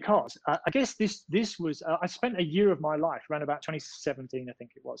interesting because I guess this was, I spent a year of my life, around about 2017, I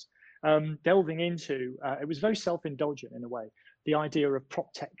think it was, delving into, it was very self-indulgent in a way, the idea of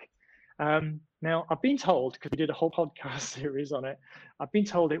PropTech. Now, I've been told, because we did a whole podcast series on it, I've been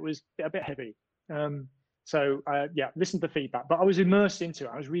told it was a bit heavy. So listen to the feedback. But I was immersed into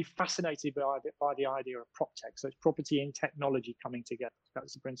it. I was really fascinated by the idea of PropTech. So it's property and technology coming together.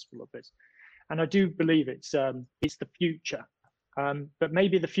 That's the principle of this. And I do believe it's the future. But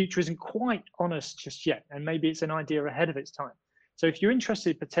maybe the future isn't quite on us just yet. And maybe it's an idea ahead of its time. So if you're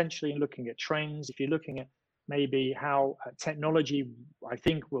interested potentially in looking at trends, if you're looking at maybe how technology, I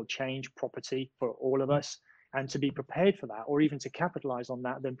think, will change property for all of us, and to be prepared for that, or even to capitalize on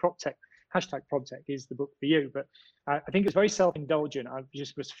that, then PropTech, #PropTech is the book for you. But I think it's very self-indulgent. I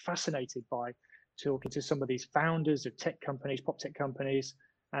just was fascinated by talking to some of these founders of tech companies, PropTech companies,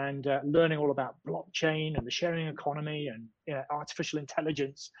 and learning all about blockchain and the sharing economy and artificial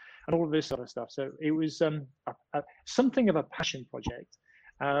intelligence and all of this sort of stuff. So it was something of a passion project.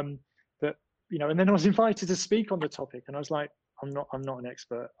 And then I was invited to speak on the topic, and I was like, I'm not an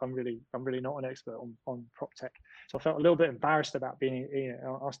expert. I'm really not an expert on PropTech. So I felt a little bit embarrassed about being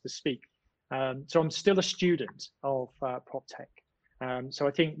asked to speak. So I'm still a student of PropTech. So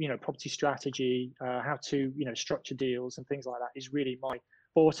I think property strategy, how to structure deals and things like that is really my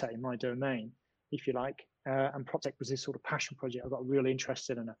forte, my domain, if you like. And PropTech was this sort of passion project I got really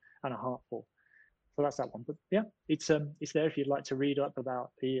interested in and a heart for. So that's that one. But yeah, it's there if you'd like to read up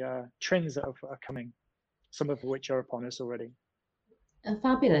about the trends that are coming, some of which are upon us already.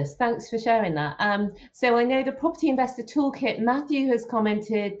 Fabulous. Thanks for sharing that. So I know the Property Investor Toolkit, Matthew has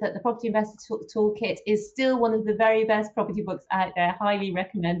commented that the Property Investor Toolkit is still one of the very best property books out there, highly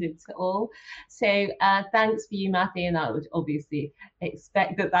recommended to all. So thanks for you, Matthew, and I would obviously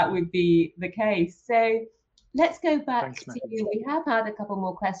expect that would be the case. So let's go back to you. We have had a couple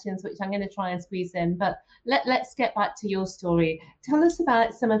more questions, which I'm going to try and squeeze in, but let's get back to your story. Tell us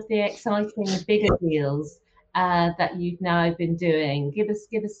about some of the exciting bigger deals that you've now been doing. Give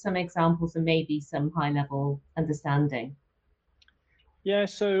us some examples and maybe some high-level understanding. Yeah,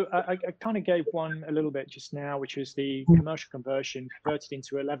 so I kind of gave one a little bit just now, which was the commercial conversion, converted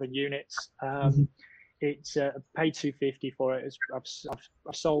into 11 units. It's paid $250 for it.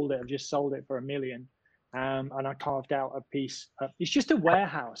 I've sold it. I've just sold it for $1 million. And I carved out a piece. It's just a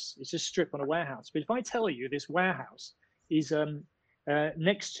warehouse. It's a strip on a warehouse. But if I tell you this warehouse is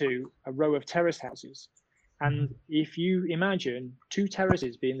next to a row of terrace houses, and if you imagine 2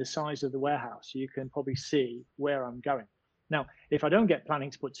 terraces being the size of the warehouse, you can probably see where I'm going. Now, if I don't get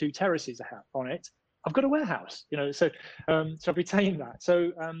planning to put 2 terraces on it, I've got a warehouse, so I've retained that.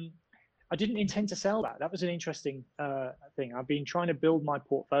 So I didn't intend to sell that. That was an interesting thing. I've been trying to build my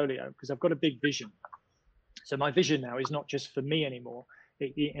portfolio because I've got a big vision. So my vision now is not just for me anymore.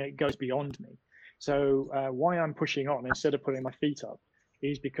 It goes beyond me. So why I'm pushing on instead of putting my feet up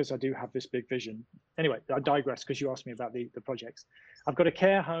is because I do have this big vision. Anyway, I digress because you asked me about the projects. I've got a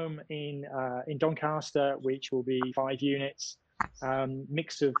care home in Doncaster, which will be 5 units,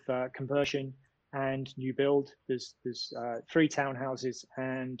 mix of conversion and new build. There's 3 townhouses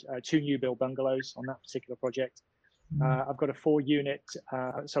and 2 new build bungalows on that particular project. I've got a 4 unit,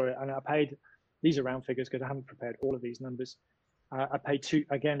 and I paid, these are round figures because I haven't prepared all of these numbers. I paid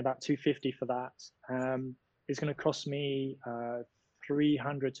about 250 for that. It's going to cost me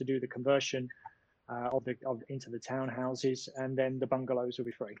 300 to do the conversion into the townhouses, and then the bungalows will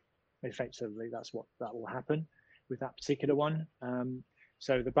be free. Effectively, that's what that will happen with that particular one.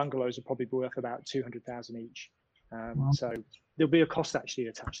 So the bungalows will probably be worth about 200,000 each. So there'll be a cost actually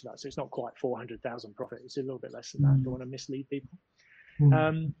attached to that. So it's not quite 400,000 profit. It's a little bit less than that. I don't want to mislead people.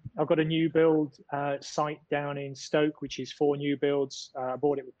 I've got a new build site down in Stoke, which is 4 new builds. I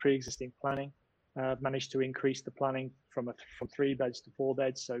bought it with pre-existing planning. Managed to increase the planning from 3 beds to 4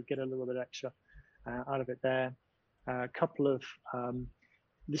 beds, so get a little bit extra out of it there. A couple of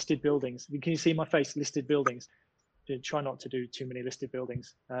listed buildings. Can you see my face? Listed buildings. Try not to do too many listed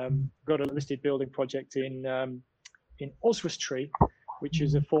buildings. Got a listed building project in Oswestry, which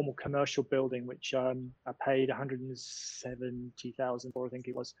is a formal commercial building, which I paid 170,000 for, I think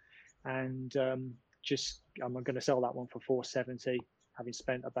it was, and I'm going to sell that one for 470, having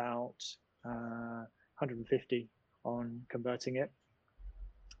spent about 150 on converting it,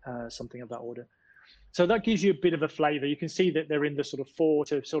 something of that order. So that gives you a bit of a flavor. You can see that they're in the sort of 4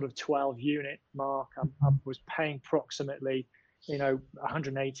 to sort of 12 unit mark. I was paying approximately,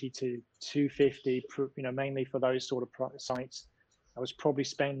 180 to 250, mainly for those sort of sites. I was probably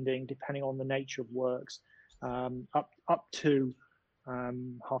spending, depending on the nature of works, up to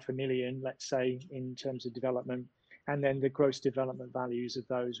 500,000, let's say, in terms of development. And then the gross development values of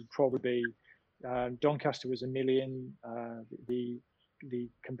those would probably be, Doncaster was 1 million. The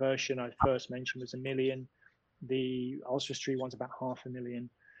conversion I first mentioned was 1 million. The Oswestry one's about 500,000.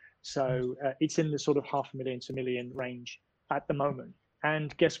 So it's in the sort of 500,000 to 1 million range at the moment.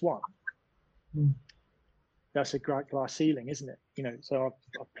 And guess what? That's a great glass ceiling, isn't it? So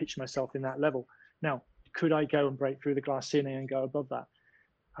I've pitched myself in that level. Now, could I go and break through the glass ceiling and go above that?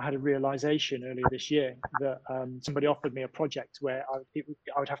 I had a realization earlier this year that somebody offered me a project where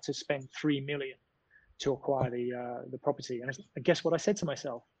I would have to spend 3 million to acquire the property. And guess what I said to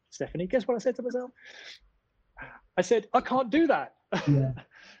myself, Stephanie? Guess what I said to myself? I said, I can't do that. Yeah.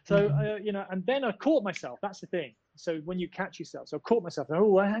 So, and then I caught myself. That's the thing. So when you catch yourself, so I caught myself. Oh,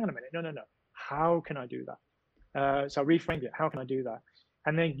 well, hang on a minute. No. How can I do that? So I reframed it. How can I do that?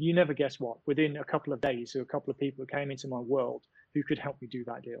 And then you never guess what, within a couple of days, a couple of people came into my world who could help me do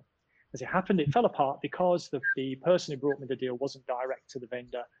that deal. As it happened, it fell apart because the person who brought me the deal wasn't direct to the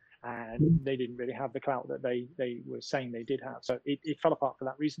vendor, and they didn't really have the clout that they were saying they did have. So it fell apart for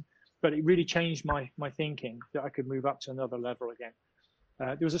that reason. But it really changed my thinking that I could move up to another level again.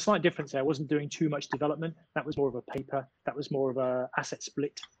 There was a slight difference there. I wasn't doing too much development. That was more of a paper. That was more of a asset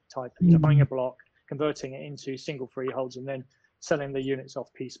split type, buying a block, converting it into single freeholds, and then selling the units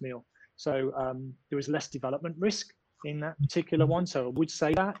off piecemeal. So there was less development risk in that particular one. So I would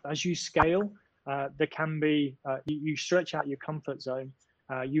say that as you scale, there can be, you stretch out your comfort zone.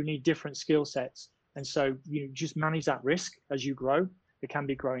 You need different skill sets. And so you just manage that risk as you grow. There can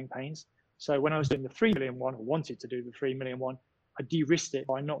be growing pains. So when I was doing the 3 million one, or wanted to do the 3 million one, I de-risked it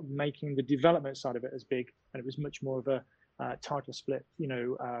by not making the development side of it as big. And it was much more of a title split,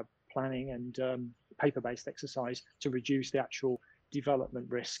 planning and paper-based exercise to reduce the actual development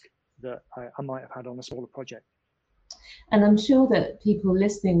risk that I might have had on a smaller project. And I'm sure that people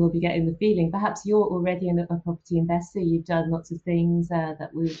listening will be getting the feeling, perhaps you're already a property investor, you've done lots of things that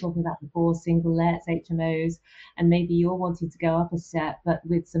we were talking about before, single lets, HMOs, and maybe you're wanting to go up a step, but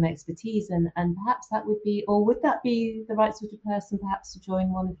with some expertise, and perhaps that would be, or would that be the right sort of person perhaps to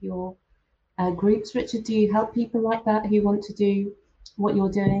join one of your groups? Richard, do you help people like that who want to do what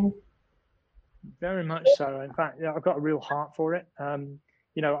you're doing? Very much so. In fact, I've got a real heart for it.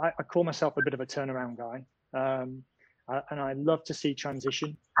 I call myself a bit of a turnaround guy. And I love to see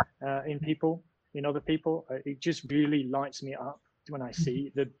transition in people, in other people. It just really lights me up when I see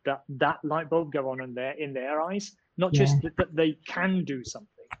that light bulb go on in their eyes. Not just that they can do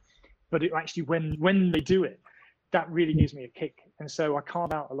something, but it actually when they do it, that really gives me a kick. And so I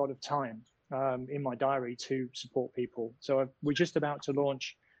carve out a lot of time in my diary to support people. So we're just about to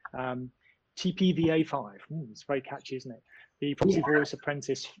launch TPVA5. It's very catchy, isn't it? The Property Voice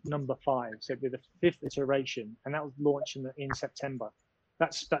Apprentice number 5, so it'll be the 5th iteration, and that was launched in September.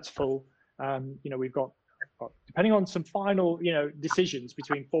 That's full. We've got, depending on some final, decisions,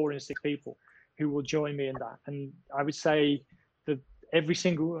 between 4 and 6 people who will join me in that. And I would say that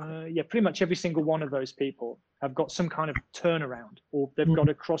pretty much every single one of those people have got some kind of turnaround, or they've got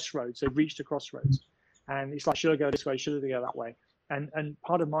a crossroads. They've reached a crossroads, and it's like, should I go this way? Should I go that way? And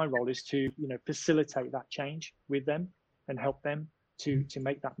part of my role is to facilitate that change with them and help them to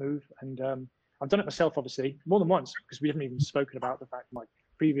make that move. And I've done it myself, obviously, more than once, because we haven't even spoken about the fact my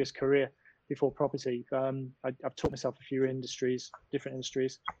previous career before property. I've taught myself a few different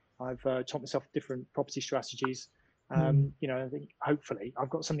industries. I've taught myself different property strategies. I think hopefully I've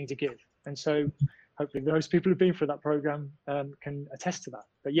got something to give. And so hopefully those people who've been through that program can attest to that.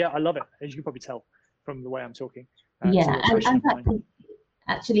 But yeah, I love it, as you can probably tell from the way I'm talking. Yeah, and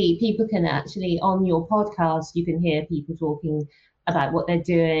actually, people can on your podcast, you can hear people talking about what they're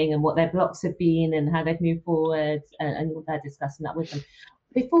doing and what their blocks have been and how they've moved forward, and they're discussing that with them.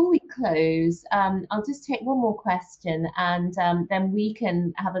 Before we close, I'll just take one more question, and then we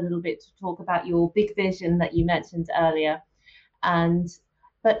can have a little bit to talk about your big vision that you mentioned earlier.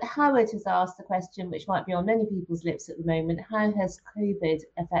 But Howard has asked the question, which might be on many people's lips at the moment: how has COVID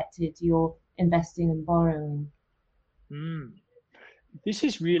affected your investing and borrowing? This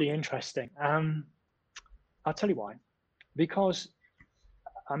is really interesting. I'll tell you why. Because,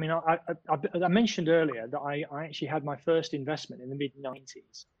 I mean, I mentioned earlier that I actually had my first investment in the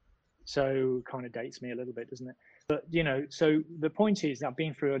mid-90s. So kind of dates me a little bit, doesn't it? But, so the point is that I've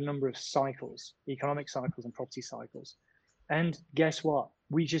been through a number of cycles, economic cycles and property cycles. And guess what?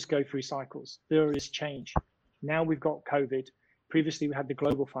 We just go through cycles. There is change. Now we've got COVID. Previously, we had the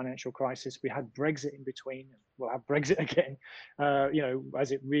global financial crisis. We had Brexit in between. We'll have Brexit again,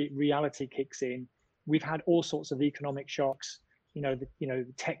 as reality kicks in. We've had all sorts of economic shocks, the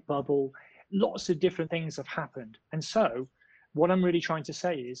tech bubble. Lots of different things have happened. And so what I'm really trying to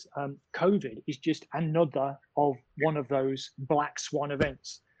say is COVID is just another of one of those black swan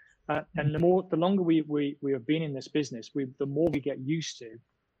events. And the longer we have been in this business, the more we get used to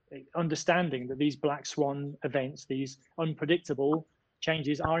understanding that these black swan events, these unpredictable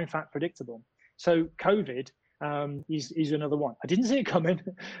changes, are in fact predictable. So COVID is another one. I didn't see it coming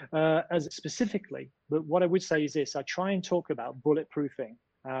as specifically, but what I would say is this: I try and talk about bulletproofing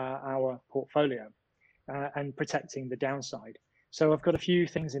our portfolio and protecting the downside. So I've got a few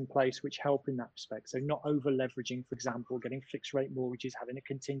things in place which help in that respect. So not over leveraging, for example, getting fixed rate mortgages, having a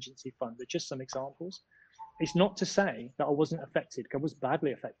contingency fund. They're just some examples. It's not to say that I wasn't affected. I was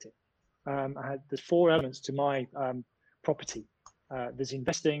badly affected. There's 4 elements to my property. There's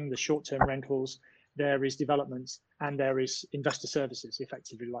investing, there's short-term rentals, there is developments, and there is investor services,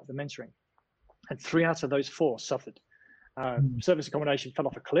 effectively like the mentoring. And 3 out of those 4 suffered. Service accommodation fell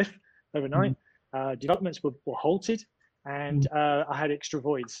off a cliff overnight. Developments were halted, and I had extra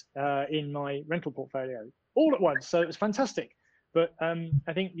voids in my rental portfolio all at once. So it was fantastic. But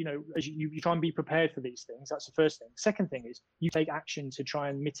I think, as you try and be prepared for these things, that's the first thing. Second thing is you take action to try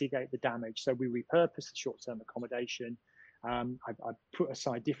and mitigate the damage. So we repurpose the short-term accommodation. I put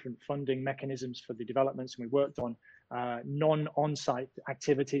aside different funding mechanisms for the developments, and we worked on non-on-site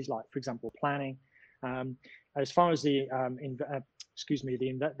activities, like, for example, planning. As far as the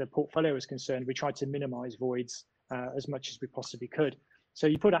portfolio is concerned, we tried to minimize voids as much as we possibly could. So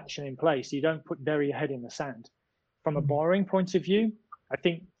you put action in place. You don't bury your head in the sand. From a borrowing point of view, I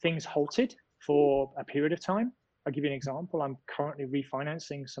think things halted for a period of time. I'll give you an example. I'm currently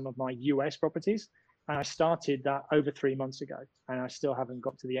refinancing some of my US properties, and I started that over 3 months ago, and I still haven't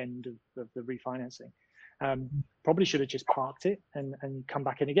got to the end of the refinancing. Probably should have just parked it and come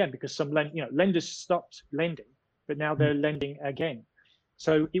back in again, because some lenders stopped lending, but now they're lending again.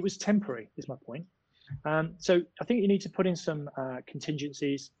 So it was temporary, is my point. So I think you need to put in some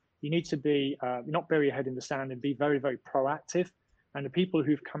contingencies. You need to be not bury your head in the sand and be very, very proactive. And the people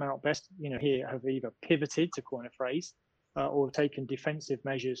who've come out best, here have either pivoted, to coin a phrase, or taken defensive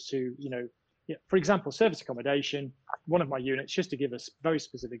measures to, for example, service accommodation. One of my units, just to give a very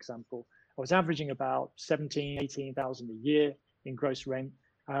specific example, I was averaging about 18,000 a year in gross rent,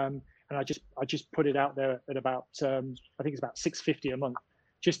 and I just put it out there at about I think it's about $650 a month,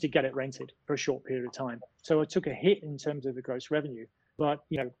 just to get it rented for a short period of time. So I took a hit in terms of the gross revenue, but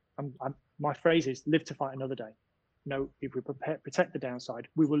my phrase is live to fight another day. If we protect the downside,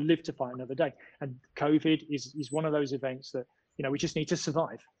 we will live to fight another day. And COVID is one of those events that we just need to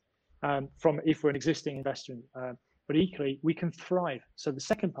survive if we're an existing investor. But equally, we can thrive. So the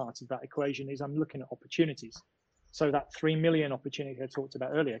second part of that equation is I'm looking at opportunities. So that 3 million opportunity I talked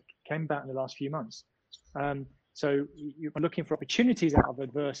about earlier came about in the last few months. So you're looking for opportunities out of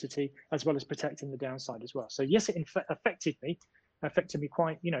adversity, as well as protecting the downside as well. So yes, it affected me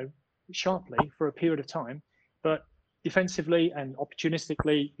quite, sharply for a period of time. But defensively and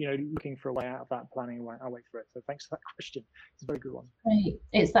opportunistically, looking for a way out of that, planning our way through it. So thanks for that question. It's a very good one. Right.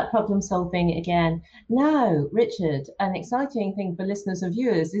 It's that problem solving again. Now, Richard, an exciting thing for listeners and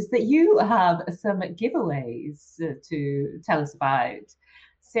viewers is that you have some giveaways to tell us about.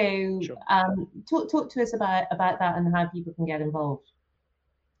 So Sure. talk to us about that and how people can get involved.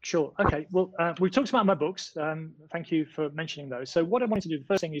 Sure. Okay. Well, we've talked about my books. Thank you for mentioning those. So what I wanted to do, the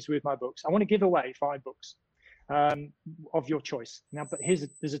first thing is with my books, I want to give away 5 books of your choice. Now, but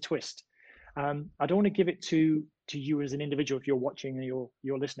there's a twist. I don't want to give it to you as an individual if you're watching and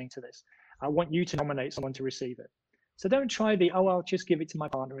you're listening to this. I want you to nominate someone to receive it. So don't try the, I'll just give it to my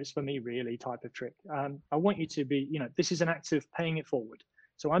partner, it's for me really type of trick. I want you to be, this is an act of paying it forward.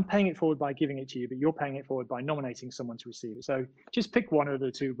 So I'm paying it forward by giving it to you, but you're paying it forward by nominating someone to receive it. So just pick one of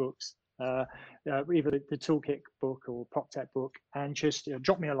the 2 books, either the Toolkit book or PropTech book, and just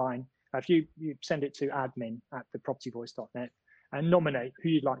drop me a line. If you send it to admin@thepropertyvoice.net and nominate who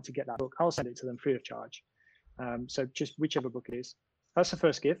you'd like to get that book, I'll send it to them free of charge. So just whichever book it is. That's the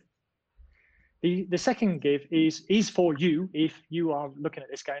first give. The second give is for you if you are looking at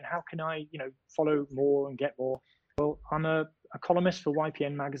this going, how can I follow more and get more? Well, I'm a columnist for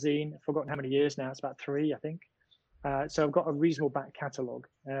YPN magazine. I've forgotten how many years now. It's about 3, I think. So I've got a reasonable back catalogue.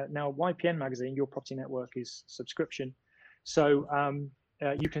 Now, YPN magazine, Your Property Network, is subscription. So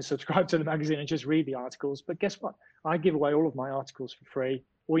you can subscribe to the magazine and just read the articles. But guess what? I give away all of my articles for free.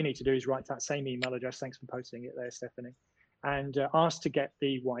 All you need to do is write that same email address. Thanks for posting it there, Stephanie. And ask to get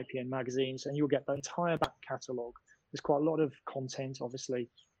the YPN magazines, and you'll get the entire back catalogue. There's quite a lot of content, obviously.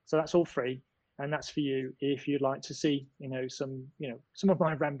 So that's all free. And that's for you if you'd like to see, some of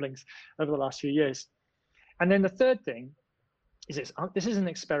my ramblings over the last few years. And then the third thing is this. This is an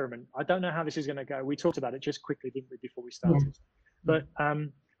experiment. I don't know how this is going to go. We talked about it just quickly, didn't we, before we started? Yeah. But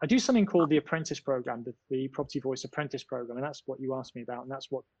I do something called the apprentice program, the Property Voice Apprentice program, and that's what you asked me about, and that's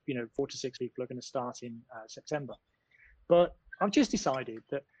what 4 to 6 people are going to start in September. But I've just decided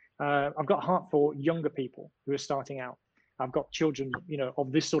that I've got a heart for younger people who are starting out. I've got children,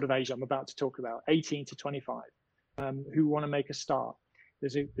 of this sort of age I'm about to talk about, 18 to 25, who want to make a start.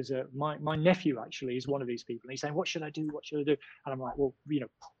 My nephew actually is one of these people, and he's saying, "What should I do? What should I do?" And I'm like, "Well,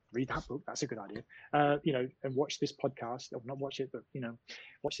 read that book. That's a good idea. And watch this podcast, or not watch it, but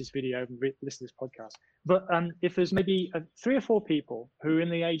watch this video and listen to this podcast." But if there's maybe 3 or 4 people who are in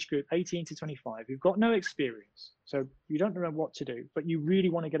the age group 18 to 25 who've got no experience, so you don't know what to do, but you really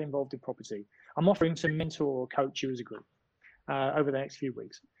want to get involved in property, I'm offering to mentor or coach you as a group over the next few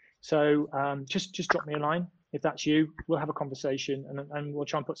weeks. So just drop me a line if that's you. We'll have a conversation and we'll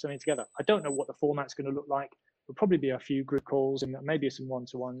try and put something together. I don't know what the format's going to look like. There'll probably be a few group calls and maybe some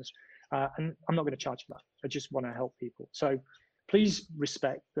one-to-ones. And I'm not going to charge for that. I just want to help people. So please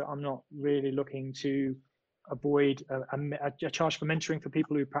respect that I'm not really looking to avoid a charge for mentoring for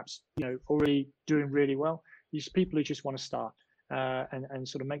people who perhaps already doing really well. These people who just want to start and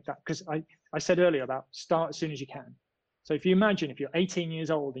sort of make that, because I said earlier about start as soon as you can. So if you imagine if you're 18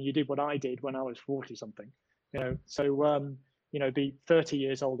 years old and you did what I did when I was 40 something, be 30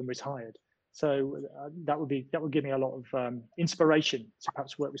 years old and retired. So that would give me a lot of inspiration to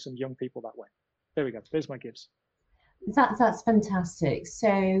perhaps work with some young people that way. There we go. There's my gifts. That's fantastic.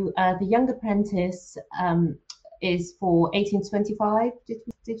 So the Young Apprentice is for 18 to 25. Did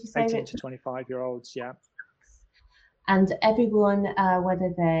you say 18 to 25-year-olds? Yeah. And everyone, whether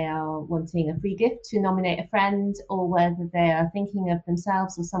they are wanting a free gift to nominate a friend, or whether they are thinking of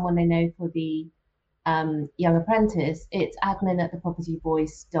themselves or someone they know for the Young Apprentice, it's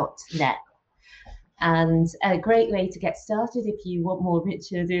admin@thepropertyvoice.net. And a great way to get started if you want more,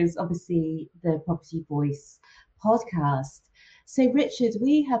 Richard, is obviously the Property Voice podcast. So, Richard,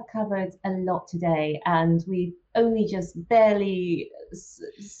 we have covered a lot today, and we've only just barely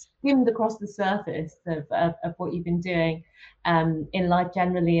skimmed across the surface of what you've been doing in life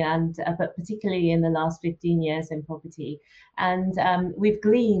generally, and but particularly in the last 15 years in property. And we've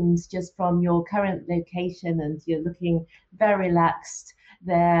gleaned just from your current location, and you're looking very relaxed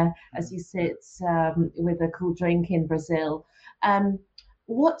there as you sit with a cool drink in Brazil.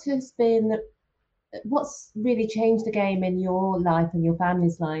 What's really changed the game in your life and your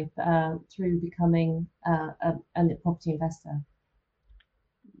family's life through becoming a property investor?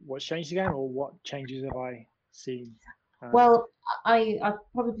 What's changed the game, or what changes have I seen? Well, I've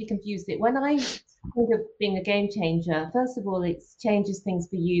probably confused it. When I think of being a game changer, first of all, it changes things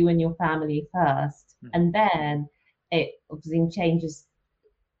for you and your family first, and then it obviously changes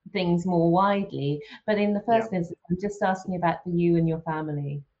things more widely. But in the first instance, I'm just asking about for you and your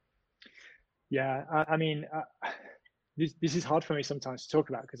family. Yeah, I mean, this is hard for me sometimes to talk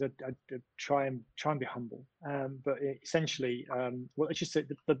about because I try and be humble. But essentially, well, it's just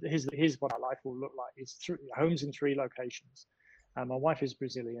here's what our life will look like. It's homes in 3 locations. My wife is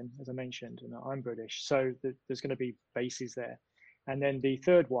Brazilian, as I mentioned, and I'm British, so there's going to be bases there. And then the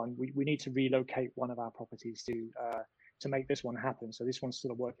third one, we need to relocate one of our properties to make this one happen. So this one's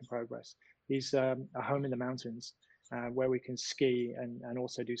still a work in progress. Is a home in the mountains where we can ski and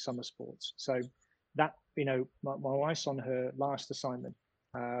also do summer sports. So that, my wife's on her last assignment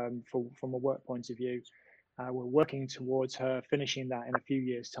from a work point of view. We're working towards her finishing that in a few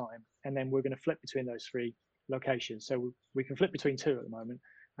years' time, and then we're going to flip between those 3 locations. So we can flip between 2 at the moment.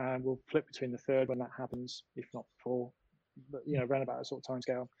 We'll flip between the third when that happens, if not before, but around about a sort of time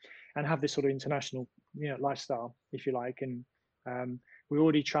scale, and have this sort of international lifestyle, if you like. And we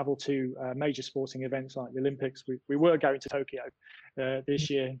already travel to major sporting events like the Olympics. We were going to Tokyo this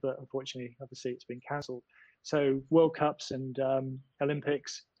year, but unfortunately, obviously, it's been cancelled. So World Cups and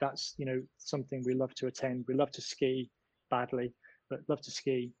Olympics, that's something we love to attend. We love to ski badly, but love to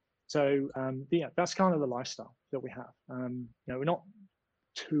ski. So that's kind of the lifestyle that we have. We're not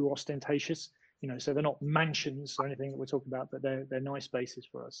too ostentatious, so they're not mansions or anything that we're talking about, but they're nice spaces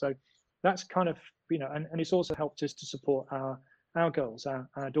for us. So that's kind of and it's also helped us to support our girls,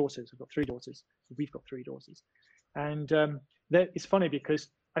 our daughters. I've got 3 daughters. We've got 3 daughters, and it's funny because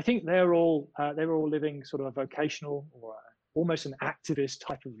I think they're all living sort of a vocational or almost an activist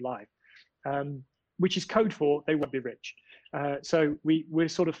type of life, which is code for they won't be rich. So we're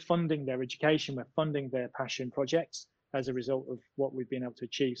sort of funding their education, we're funding their passion projects as a result of what we've been able to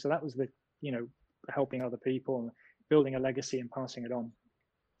achieve. So that was the helping other people and building a legacy and passing it on.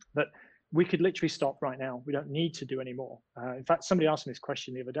 But we could literally stop right now. We don't need to do any more. In fact, somebody asked me this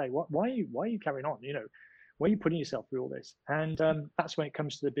question the other day. Why are you carrying on? Why are you putting yourself through all this? And that's when it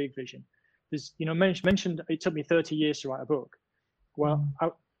comes to the big vision. There's, mentioned it took me 30 years to write a book. Well,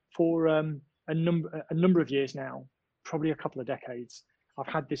 for a number of years now, probably a couple of decades, I've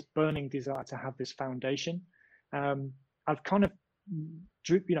had this burning desire to have this foundation. I've kind of,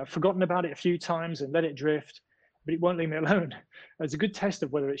 forgotten about it a few times and let it drift, but it won't leave me alone. It's a good test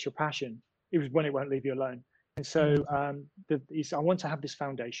of whether it's your passion. It was when it won't leave you alone. And so I want to have this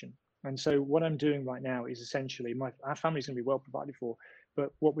foundation. And so what I'm doing right now is essentially our family's going to be well provided for,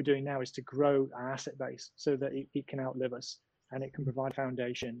 but what we're doing now is to grow our asset base so that it can outlive us and it can provide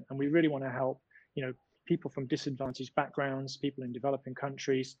foundation. And we really want to help, people from disadvantaged backgrounds, people in developing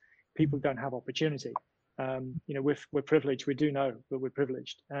countries, people who don't have opportunity. We're privileged. We do know that we're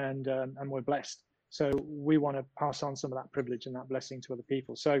privileged and we're blessed. So we want to pass on some of that privilege and that blessing to other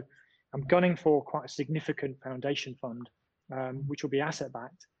people. So I'm gunning for quite a significant foundation fund, which will be asset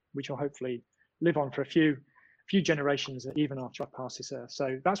backed, which will hopefully live on for a few generations, even after I pass this earth.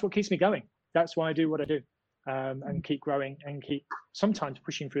 So that's what keeps me going. That's why I do what I do, and keep growing and keep sometimes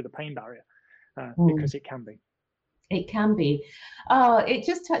pushing through the pain barrier, because it can be. It can be. Oh, it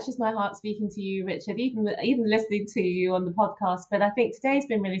just touches my heart speaking to you, Richard, even listening to you on the podcast. But I think today's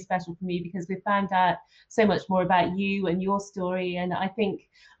been really special for me because we found out so much more about you and your story. And I think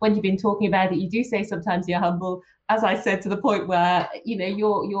when you've been talking about it, you do say sometimes you're humble, as I said, to the point where,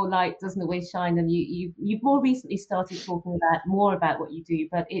 your light doesn't always shine. And you've more recently started talking more about what you do,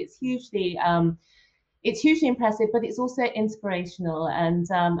 but it's hugely impressive, but it's also inspirational. And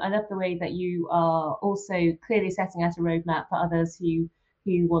I love the way that you are also clearly setting out a roadmap for others who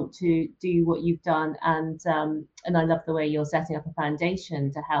want to do what you've done. And I love the way you're setting up a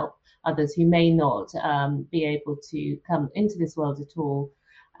foundation to help others who may not be able to come into this world at all.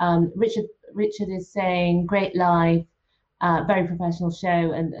 Richard is saying, great live, very professional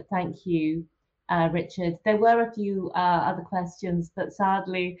show, and thank you. Richard, there were a few other questions, but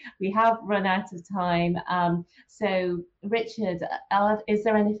sadly we have run out of time. So Richard, is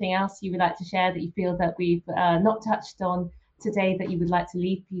there anything else you would like to share that you feel that we've not touched on today that you would like to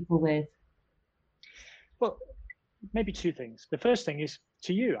leave people with? Well, maybe 2 things. The first thing is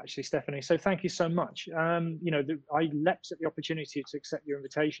to you, actually, Stephanie. So thank you so much. I leapt at the opportunity to accept your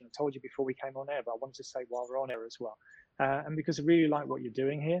invitation. I told you before we came on air, but I wanted to say while we're on air as well. And because I really like what you're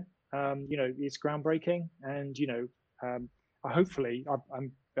doing here. It's groundbreaking, and I've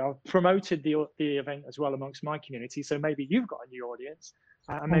promoted the event as well amongst my community. So maybe you've got a new audience,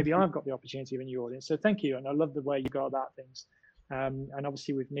 and maybe I've got the opportunity of a new audience. So thank you, and I love the way you go about things. And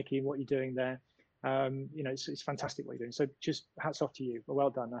obviously with Nikki and what you're doing there, it's fantastic what you're doing. So just hats off to you. Well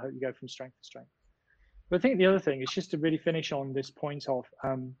done. I hope you go from strength to strength. But I think the other thing is just to really finish on this point of,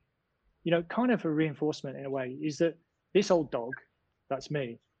 kind of a reinforcement in a way, is that this old dog, that's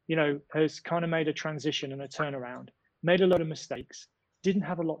me, has kind of made a transition and a turnaround, made a lot of mistakes, didn't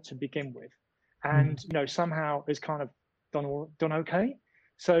have a lot to begin with. And, somehow has kind of done okay.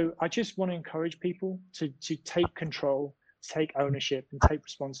 So I just want to encourage people to take control, take ownership, and take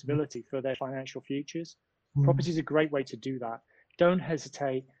responsibility for their financial futures. Property is a great way to do that. Don't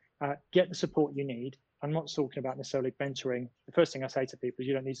hesitate. Get the support you need. I'm not talking about necessarily mentoring. The first thing I say to people is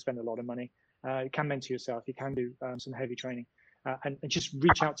you don't need to spend a lot of money. You can mentor yourself. You can do some heavy training, and just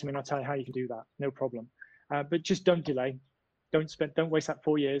reach out to me and I'll tell you how you can do that. No problem. But just don't delay. Don't waste that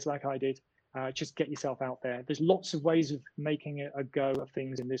 4 years like I did. Just get yourself out there. There's lots of ways of making a go of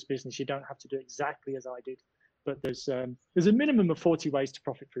things in this business. You don't have to do exactly as I did, but there's a minimum of 40 ways to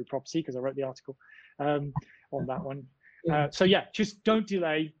profit through property, because I wrote the article on that one. So yeah, just don't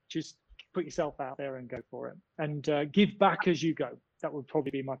delay. Just put yourself out there and go for it, and give back as you go. That would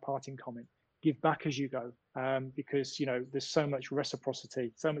probably be my parting comment. Give back as you go, because there's so much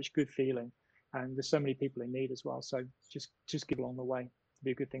reciprocity, so much good feeling, and there's so many people in need as well. So just give along the way. It'd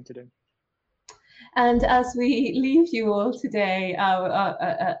be a good thing to do. And as we leave you all today,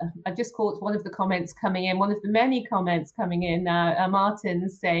 I just caught one of the comments coming in, one of the many comments coming in now.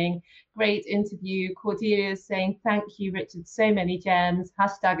 Martin's saying, great interview. Cordelia's saying, thank you, Richard, so many gems,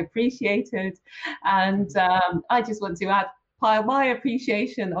 #appreciated. And I just want to pile my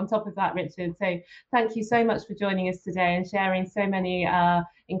appreciation on top of that, Richard. So thank you so much for joining us today and sharing so many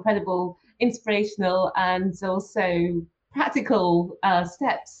incredible, inspirational and also practical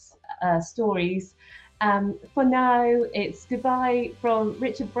steps, stories. For now, it's goodbye from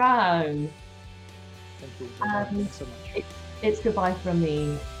Richard Brown. Thank you. Thanks so much. It's goodbye from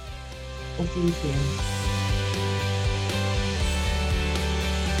me. I'll see you soon.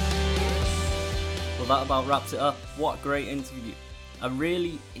 Well, that about wraps it up. What a great interview. I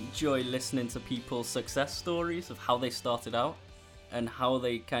really enjoy listening to people's success stories of how they started out and how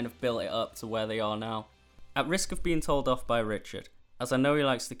they kind of built it up to where they are now. At risk of being told off by Richard, as I know he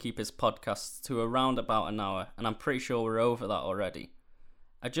likes to keep his podcasts to around about an hour, and I'm pretty sure we're over that already,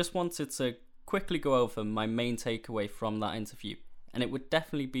 I just wanted to quickly go over my main takeaway from that interview, and it would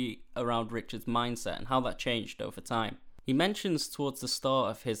definitely be around Richard's mindset and how that changed over time. He mentions towards the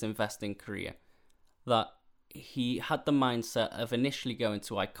start of his investing career that he had the mindset of initially going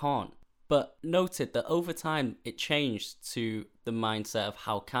to I can't, but noted that over time it changed to the mindset of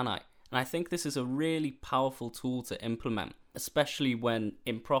how can I. And I think this is a really powerful tool to implement, especially when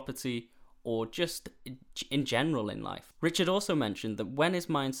in property or just in general in life. Richard also mentioned that when his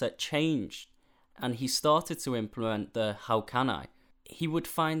mindset changed and he started to implement the how can I, he would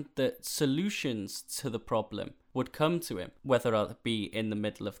find that solutions to the problem would come to him, whether it be in the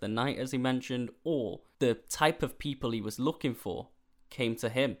middle of the night, as he mentioned, or the type of people he was looking for came to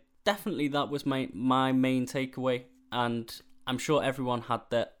him. Definitely that was my main takeaway, and I'm sure everyone had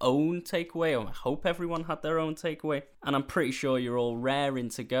their own takeaway, or I hope everyone had their own takeaway, and I'm pretty sure you're all raring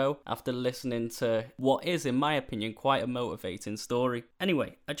to go after listening to what is, in my opinion, quite a motivating story.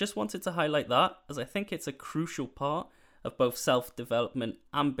 Anyway, I just wanted to highlight that, as I think it's a crucial part of both self-development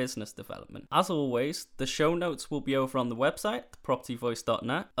and business development. As always, the show notes will be over on the website,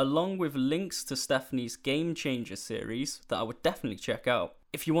 thepropertyvoice.net, along with links to Stephanie's Gamechangers series that I would definitely check out.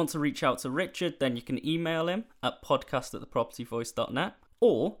 If you want to reach out to Richard, then you can email him at podcast@thepropertyvoice.net,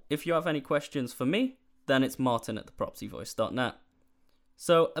 or if you have any questions for me, then it's martin@thepropertyvoice.net.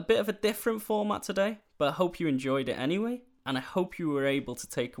 So a bit of a different format today, but I hope you enjoyed it anyway, and I hope you were able to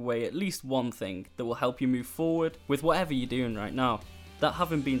take away at least one thing that will help you move forward with whatever you're doing right now. That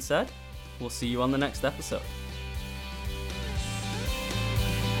having been said, we'll see you on the next episode.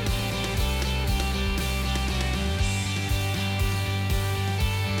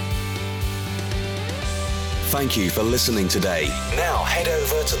 Thank you for listening today. Now head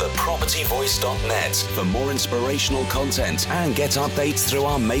over to thepropertyvoice.net for more inspirational content and get updates through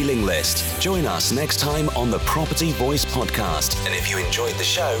our mailing list. Join us next time on the Property Voice podcast. And if you enjoyed the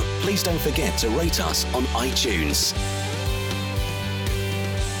show, please don't forget to rate us on iTunes.